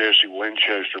did a Jesse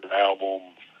Winchester album,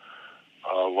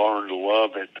 Learn to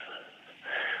Love It,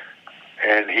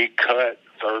 and he cut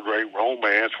Third Rate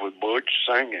Romance with Butch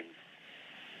singing.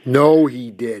 No,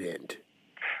 he didn't.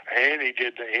 And he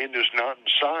did The End Is Not in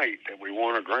Sight that we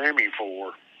won a Grammy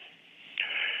for.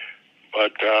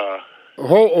 But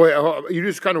you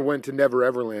just kind of went to Never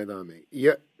Everland on me.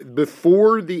 Yeah,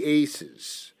 before the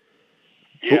Aces,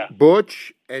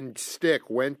 Butch and Stick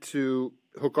went to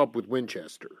hook up with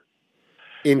Winchester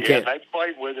in Canada. They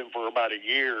played with him for about a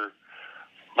year,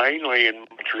 mainly in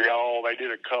Montreal. They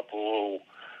did a couple of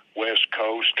West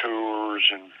Coast tours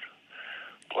and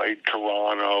Played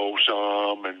Toronto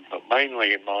some, but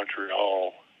mainly in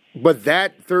Montreal. But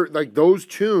that third, like those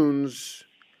tunes,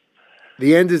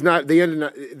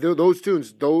 those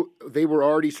tunes, though they were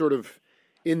already sort of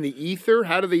in the ether.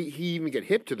 How did he even get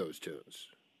hip to those tunes?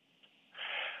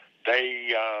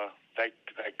 They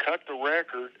cut the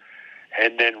record,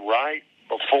 and then right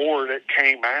before it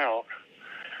came out,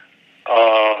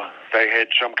 they had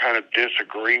some kind of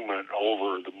disagreement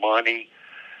over the money,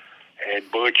 and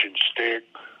Butch and Stick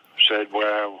said,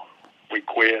 "Well, we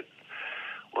quit.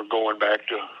 We're going back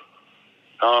to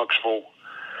Knoxville."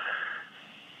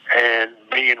 And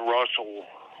me and Russell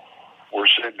were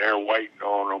sitting there waiting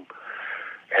on them,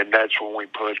 and that's when we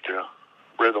put the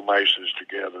Rhythm Aces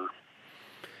together.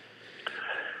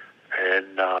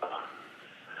 And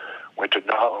went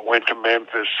to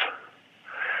Memphis.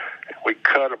 We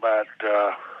cut about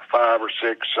 5 or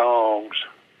 6 songs,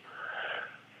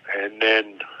 and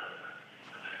then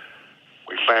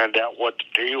we found out what the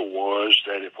deal was.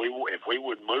 That if we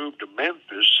would move to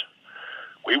Memphis,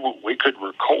 we could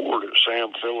record at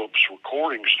Sam Phillips'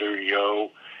 recording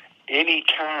studio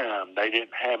anytime they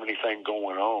didn't have anything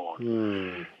going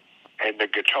on. And the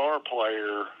guitar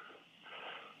player,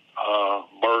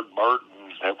 Bird Burton,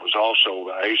 that was also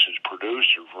the Aces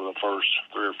producer for the first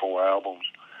 3 or 4 albums,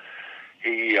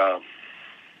 he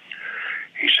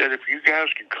said, "If you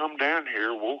guys can come down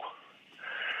here, we'll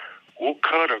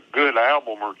cut a good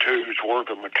album or two's worth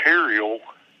of material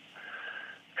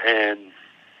and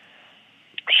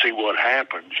see what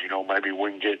happens. You know, maybe we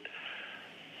can get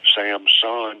Sam's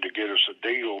son to get us a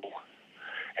deal."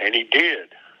 And he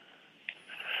did.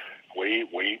 We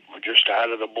just out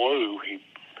of the blue, he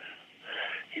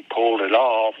pulled it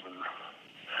off, and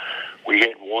we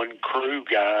had one crew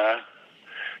guy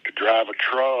to drive a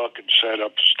truck and set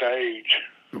up the stage.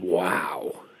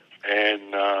 Wow.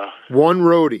 And one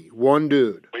roadie, one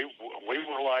dude. We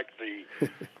were like the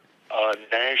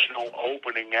national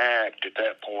opening act at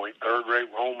that point. Third Rate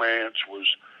Romance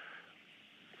was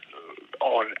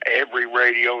on every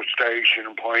radio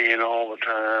station, playing all the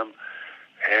time,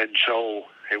 and so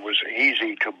it was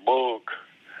easy to book.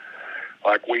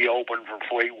 Like, we opened for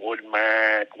Fleetwood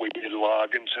Mac, we did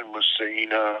Loggins and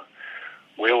Messina,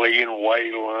 Willie and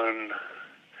Waylon.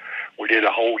 We did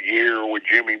a whole year with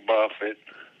Jimmy Buffett.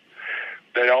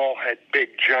 They all had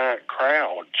big, giant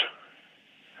crowds.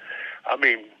 I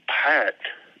mean, packed.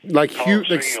 Like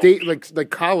huge, like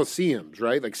coliseums,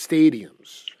 right? Like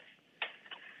stadiums.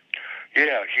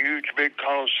 Yeah, huge, big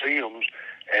coliseums,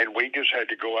 and we just had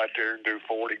to go out there and do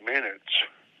 40 minutes.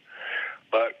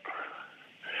 But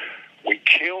we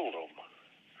killed them.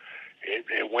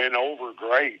 It went over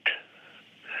great.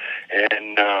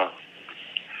 And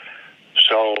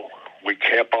so we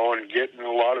kept on getting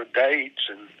a lot of dates,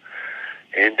 and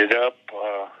ended up,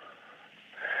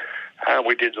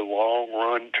 we did the Long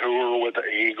Run tour with the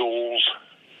Eagles.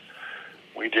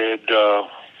 We did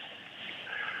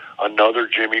another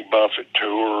Jimmy Buffett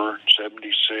tour in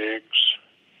 76.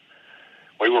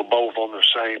 We were both on the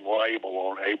same label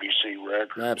on ABC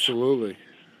Records. Absolutely.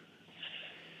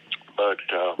 But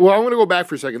well, I want to go back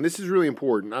for a second. This is really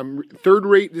important. Third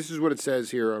Rate. This is what it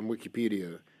says here on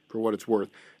Wikipedia, for what it's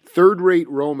worth. Third Rate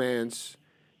Romance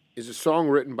is a song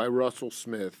written by Russell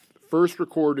Smith, first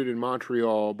recorded in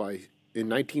Montreal in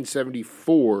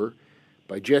 1974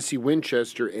 by Jesse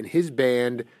Winchester and his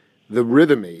band, the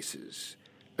Rhythm Aces,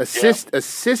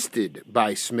 assisted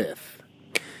by Smith.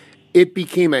 It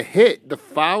became a hit the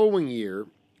following year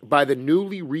by the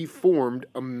newly reformed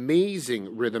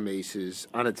Amazing Rhythm Aces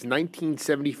on its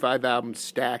 1975 album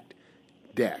Stacked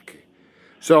Deck.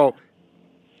 So,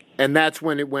 and that's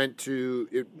when it went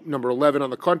to number 11 on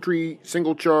the country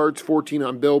single charts, 14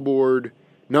 on Billboard,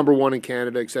 number 1 in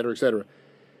Canada, et cetera, et cetera.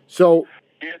 So,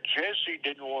 yeah, Jesse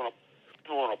didn't want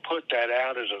to put that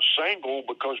out as a single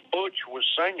because Butch was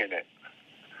singing it.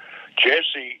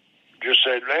 Jesse just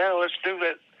said, "Now let's do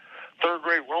that Third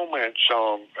Rate Romance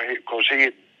song," because he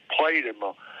had played him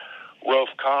a rough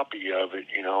copy of it,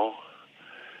 you know,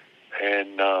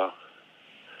 and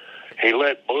he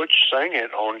let Butch sing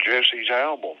it on Jesse's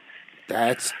album.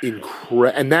 That's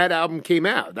incredible. And that album came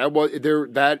out. That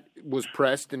was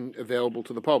pressed and available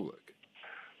to the public.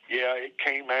 Yeah, it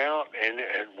came out, and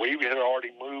we had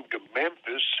already moved to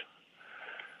Memphis,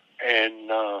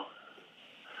 and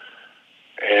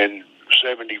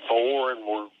 74, and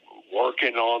we're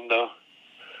working on the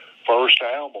first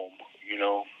album, you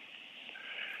know.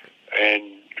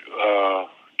 And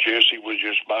Jesse was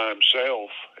just by himself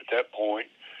at that point.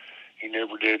 He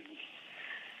never did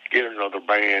get another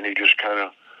band. He just kind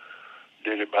of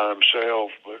did it by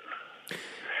himself. But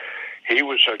he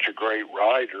was such a great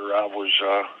writer. I was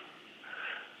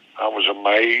I was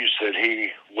amazed that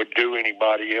he would do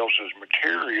anybody else's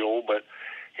material, but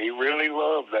he really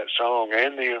loved that song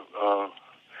and the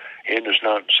End Is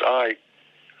Not in Sight.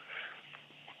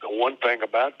 The one thing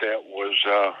about that was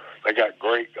they got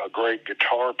a great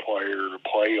guitar player to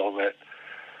play on that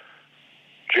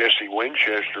Jesse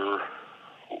Winchester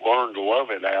Learn to Love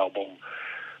It album,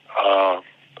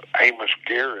 Amos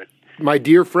Garrett. My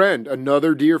dear friend,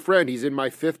 another dear friend. He's in my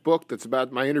 5th book that's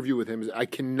about my interview with him. I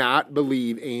cannot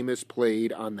believe Amos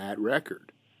played on that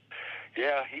record.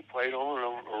 Yeah, he played on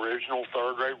an original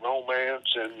Third Rate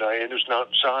Romance and End Is Not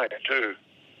in Sight, too.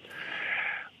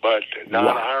 But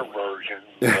not our version.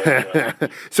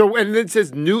 But, so, and it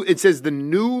says the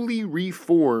newly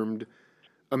reformed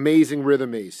Amazing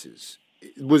Rhythm Aces.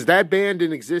 Was that band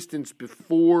in existence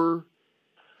before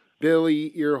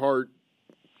Billy Earheart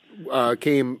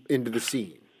came into the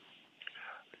scene?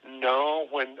 No,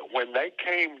 when they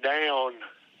came down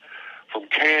from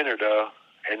Canada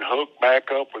and hooked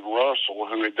back up with Russell,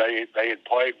 who they had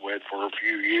played with for a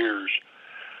few years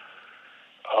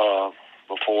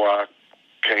before I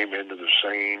came into the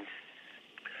scene,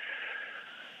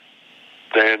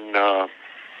 then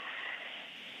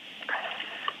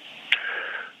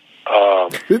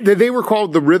they were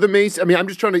called the Rhythm Ace. I mean, I'm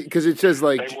just trying to, because it says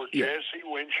like they were Jesse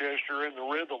Winchester and the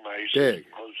Rhythm Aces. Big. It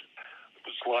was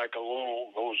like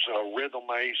those Rhythm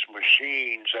Ace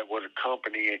machines that would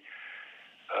accompany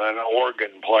an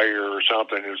organ player or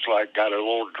something. It's like got a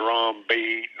little drum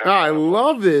beat. Oh, I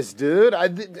love this, dude.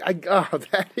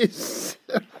 That is.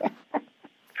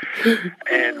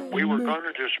 And we were going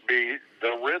to just be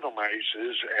the Rhythm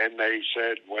Aces, and they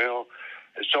said, well,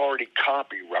 it's already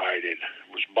copyrighted.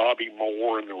 It was Bobby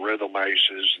Moore and the Rhythm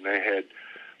Aces, and they had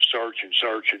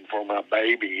searching for my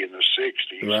baby in the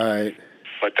 60s. Right.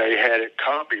 But they had it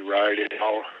copyrighted.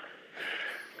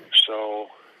 So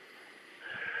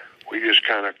we just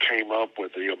kind of came up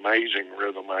with the Amazing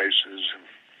Rhythm Aces, and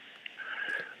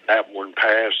that one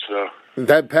passed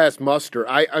that passed muster.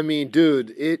 I mean,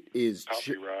 dude, it is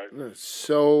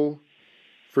so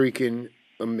freaking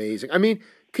amazing. I mean,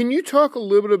 can you talk a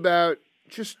little bit about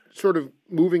just sort of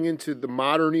moving into the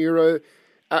modern era?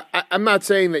 I'm not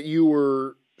saying that you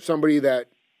were somebody that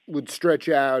would stretch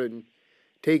out and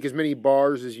take as many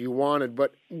bars as you wanted,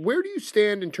 but where do you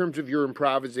stand in terms of your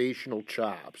improvisational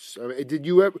chops? I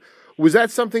mean, was that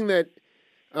something that,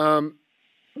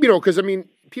 because I mean,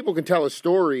 people can tell a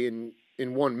story in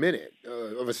 1 minute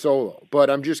of a solo, but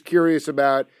I'm just curious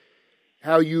about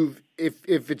how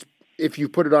if you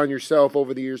put it on yourself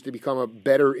over the years to become a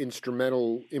better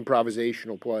instrumental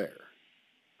improvisational player.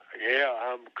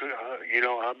 Yeah,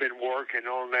 I've been working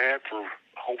on that for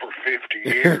over 50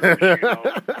 years.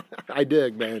 I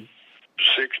dig, man.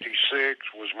 66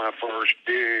 was my first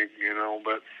gig,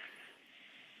 but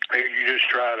you just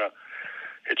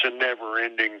it's a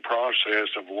never-ending process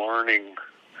of learning,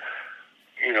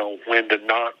 when to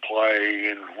not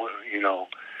play and,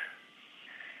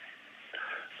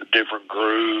 the different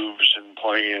grooves and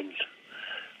playing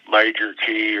major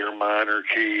key or minor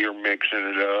key or mixing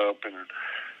it up and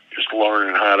just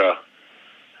learning how to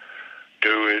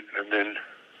do it. And then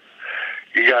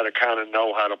you got to kind of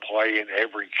know how to play in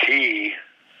every key.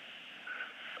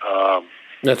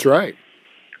 That's right.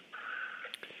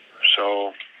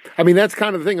 So, I mean, that's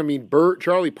kind of the thing. I mean,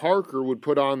 Charlie Parker would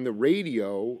put on the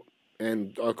radio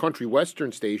and a country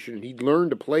western station, and he'd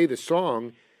learn to play the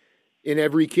song in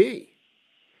every key.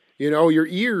 Your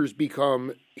ears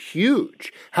become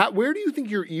huge. Where do you think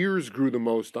your ears grew the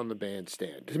most on the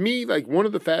bandstand? To me, like, one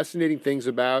of the fascinating things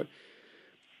about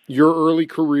your early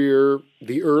career,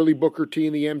 the early Booker T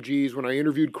and the MGs, when I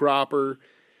interviewed Cropper,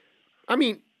 I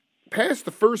mean, past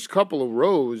the first couple of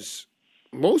rows,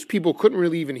 most people couldn't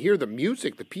really even hear the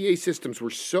music. The PA systems were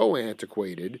so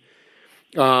antiquated.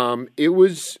 It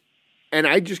was, and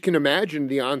I just can imagine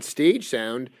the on-stage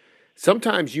sound.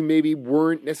 Sometimes you maybe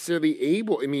weren't necessarily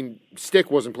able. I mean, Stick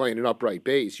wasn't playing an upright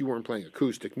bass. You weren't playing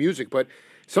acoustic music. But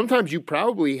sometimes you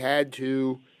probably had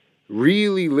to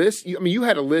really listen. I mean, you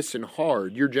had to listen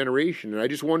hard, your generation. And I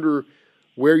just wonder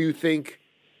where you think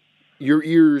your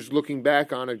ears, looking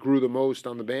back on it, grew the most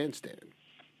on the bandstand.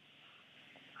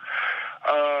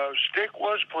 Stick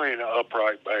was playing an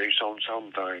upright bass on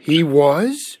some things. He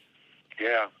was?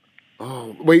 Yeah.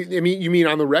 Oh, wait, I mean, you mean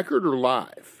on the record or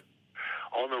live?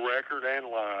 On the record and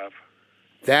live.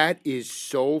 That is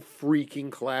so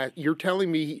freaking class. You're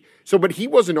telling me but he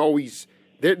wasn't always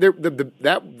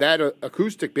that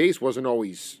acoustic bass wasn't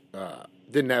always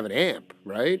didn't have an amp,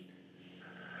 right?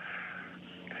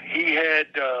 He had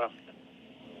a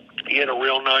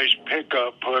real nice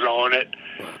pickup put on it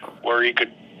where he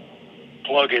could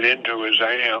plug it into his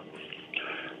amp,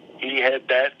 he had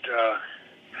that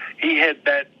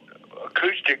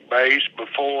acoustic bass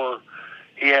before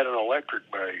he had an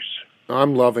electric bass.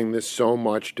 I'm loving this so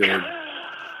much, dude.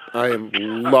 I am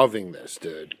loving this,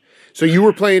 dude. So you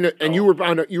were playing, and you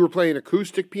were playing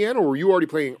acoustic piano, or were you already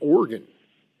playing organ?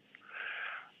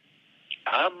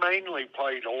 I mainly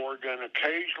played organ.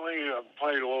 Occasionally, I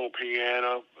played a little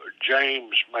piano.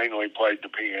 James mainly played the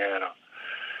piano.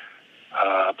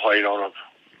 I played on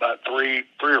about three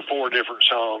or four different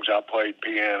songs. I played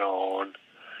piano on.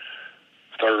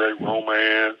 Third Rate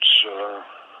Romance,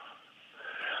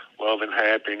 Love and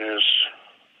Happiness.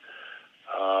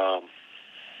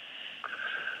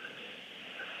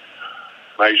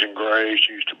 Amazing Grace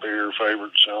used to be her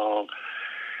favorite song,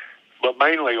 but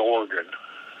mainly organ.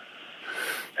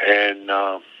 And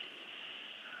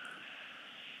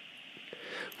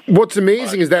what's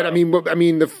amazing is that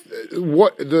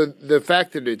the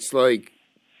fact that it's like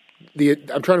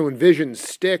I'm trying to envision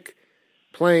Stick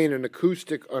playing an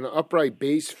upright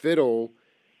bass fiddle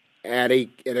at a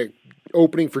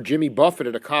opening for Jimmy Buffett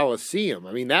at a Coliseum.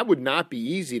 I mean, that would not be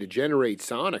easy to generate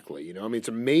sonically. You know, I mean, it's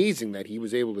amazing that he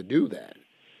was able to do that.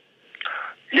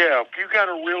 Yeah, if you got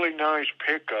a really nice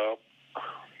pickup,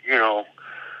 you know,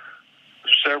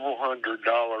 several $100s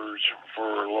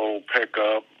for a little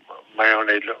pickup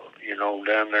mounted, you know,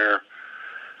 down there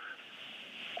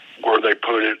where they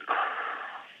put it,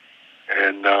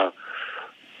 and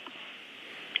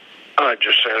it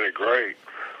just sounded great.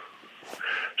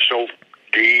 So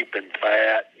deep and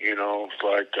fat, you know, it's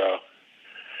like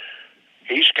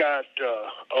he's got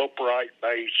upright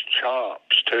bass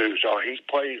chops too, so he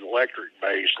plays electric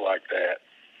bass like that,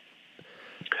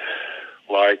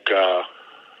 like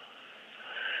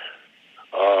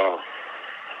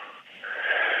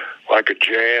a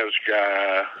jazz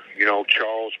guy, you know,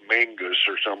 Charles Mingus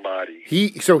or somebody.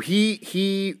 He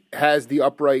has the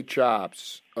upright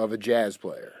chops of a jazz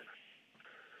player.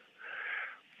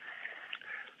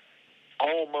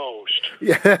 Almost.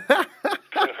 Yeah.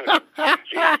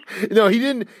 No, he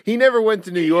didn't. He never went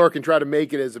to New York and tried to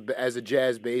make it as a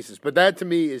jazz bassist. But that to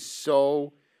me is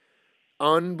so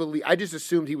unbelievable. I just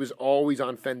assumed he was always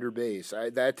on Fender bass.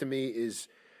 That to me is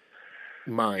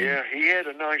mine. Yeah, he had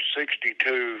a nice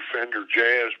 '62 Fender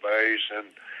jazz bass and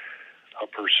a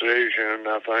Precision,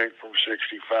 I think, from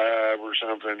 '65 or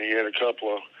something. He had a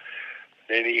couple of.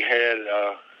 Then he had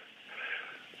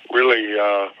really.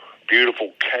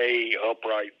 Beautiful K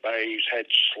upright bass, had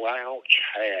Slouch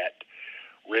Hat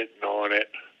written on it.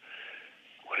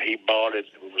 When he bought it,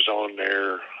 it was on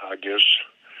there. I guess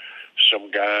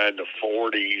some guy in the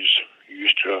 40s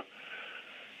used to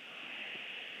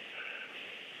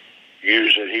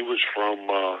use it. He was from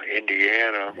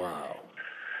Indiana. Wow.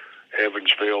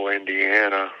 Evansville,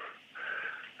 Indiana,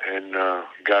 and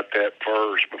got that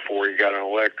first before he got an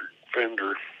electric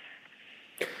Fender.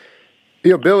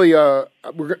 You know, Billy, I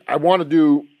want to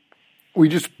do. We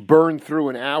just burned through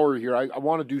an hour here. I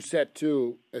want to do set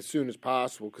 2 as soon as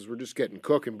possible because we're just getting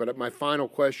cooking. But my final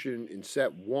question in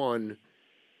set 1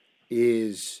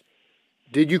 is: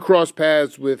 did you cross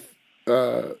paths with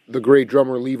the great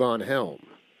drummer Levon Helm?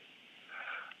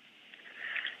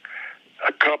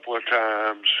 A couple of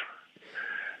times.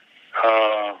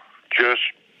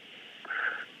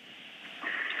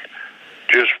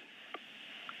 Just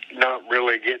not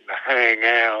really getting to hang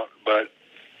out, but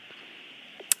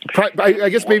I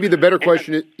guess maybe the better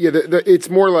question is, it's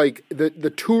more like the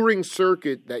touring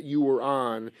circuit that you were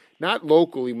on, not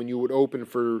locally when you would open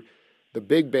for the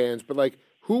big bands, but like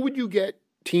who would you get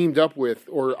teamed up with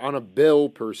or on a bill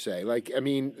per se? Like, I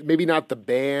mean, maybe not the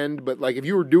band, but like if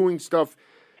you were doing stuff,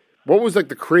 what was like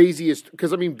the craziest?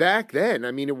 Because I mean, back then,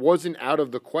 I mean, it wasn't out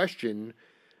of the question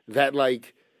that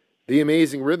like the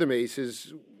Amazing Rhythm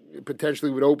Aces potentially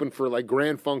would open for like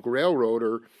Grand Funk Railroad,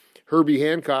 or Herbie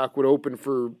Hancock would open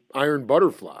for Iron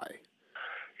Butterfly.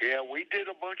 Yeah, we did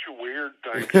a bunch of weird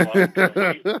things. Like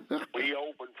we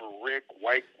opened for Rick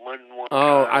Wakeman one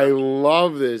time. I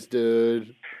love this,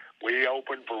 dude. We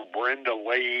opened for Brenda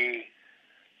Lee,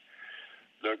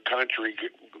 the country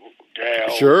gal.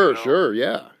 Sure,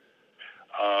 yeah.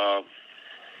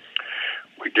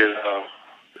 We did a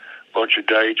bunch of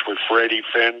dates with Freddie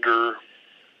Fender.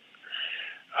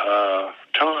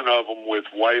 Ton of them with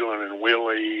Waylon and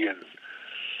Willie, and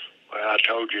I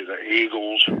told you the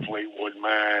Eagles and Fleetwood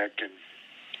Mac,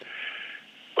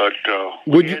 but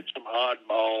we had some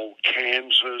oddball.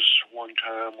 Kansas one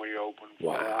time we opened for.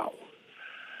 Wow.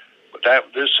 But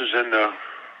this is in the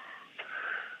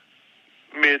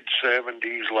mid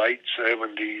 '70s, late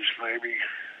 '70s, maybe.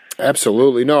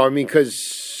 Absolutely. No, I mean,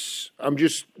 because I'm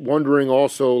just wondering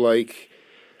also, like,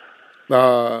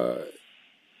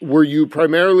 were you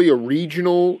primarily a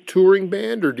regional touring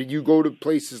band, or did you go to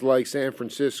places like San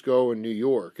Francisco and New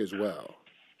York as well?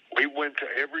 We went to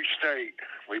every state.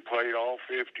 We played all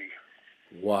 50.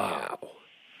 Wow.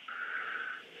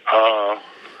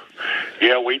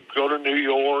 Yeah, we'd go to New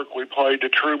York. We played the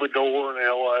Troubadour in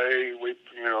L.A.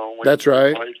 That's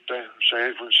right. Played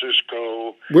San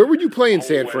Francisco. Where would you play in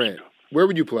San Fran? Where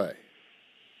would you play?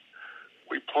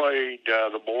 We played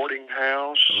the Boarding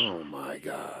House. Oh, my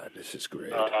God. This is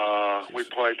great. We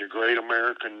played the Great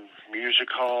American Music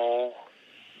Hall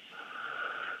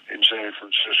in San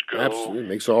Francisco. Absolutely. It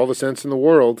makes all the sense in the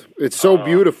world. It's so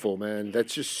beautiful, man.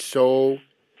 That's just so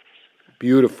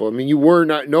beautiful. I mean, you were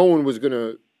no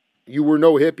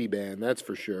hippie band, that's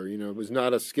for sure. You know, it was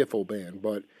not a skiffle band,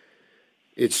 but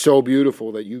it's so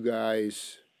beautiful that you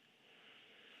guys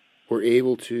were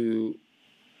able to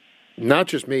not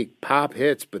just make pop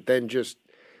hits, but then just,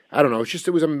 I don't know, it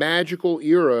was a magical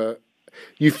era.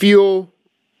 You feel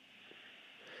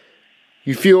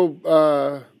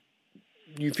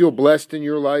blessed in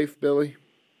your life, Billy?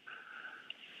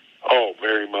 Oh,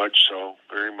 very much so.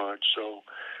 Very much so.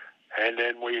 And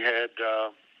then we had,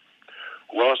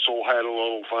 Russell had a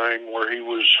little thing where he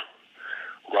was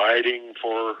writing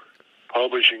for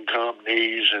publishing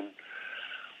companies, and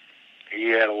he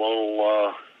had a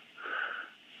little,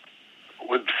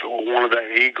 with one of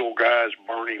the Eagle guys,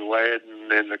 Bernie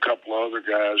Ledden, and a couple other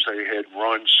guys, they had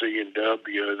run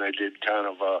C&W, and they did kind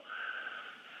of a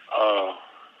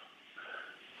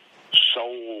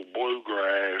soul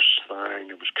bluegrass thing.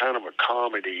 It was kind of a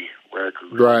comedy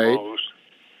record, right? Almost.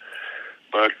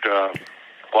 But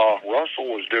while Russell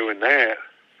was doing that,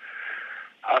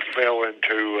 I fell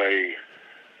into a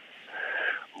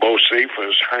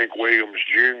Bocephus, Hank Williams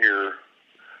Jr.,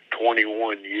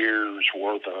 21 years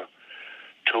worth of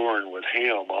touring with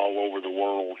him all over the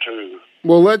world too.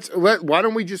 Well, why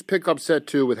don't we just pick up set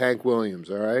 2 with Hank Williams,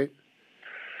 all right?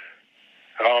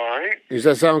 All right. Does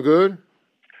that sound good?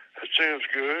 That sounds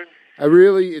good.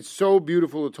 It's so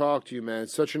beautiful to talk to you, man.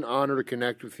 It's such an honor to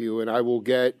connect with you, and I will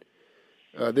get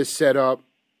this set up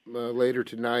later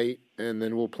tonight, and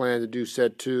then we'll plan to do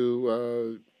set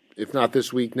 2, if not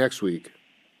this week, next week.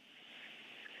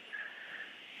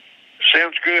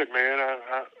 Sounds good, man.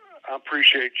 I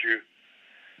appreciate you.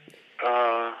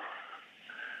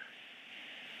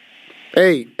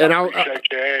 Hey, and I appreciate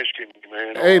you asking,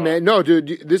 man. Hey, man, no,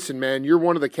 dude, listen, man, you're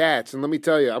one of the cats, and let me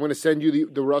tell you, I'm going to send you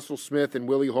the Russell Smith and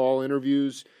Willie Hall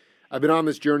interviews. I've been on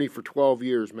this journey for 12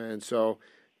 years, man, so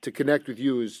to connect with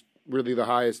you is really the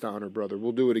highest honor, brother.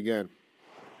 We'll do it again.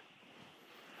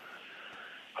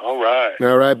 All right.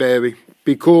 All right, baby.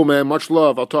 Be cool, man. Much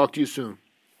love. I'll talk to you soon.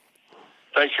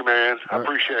 Thank you, man. I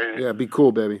appreciate it. Yeah, be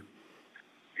cool, baby.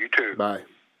 You too. Bye.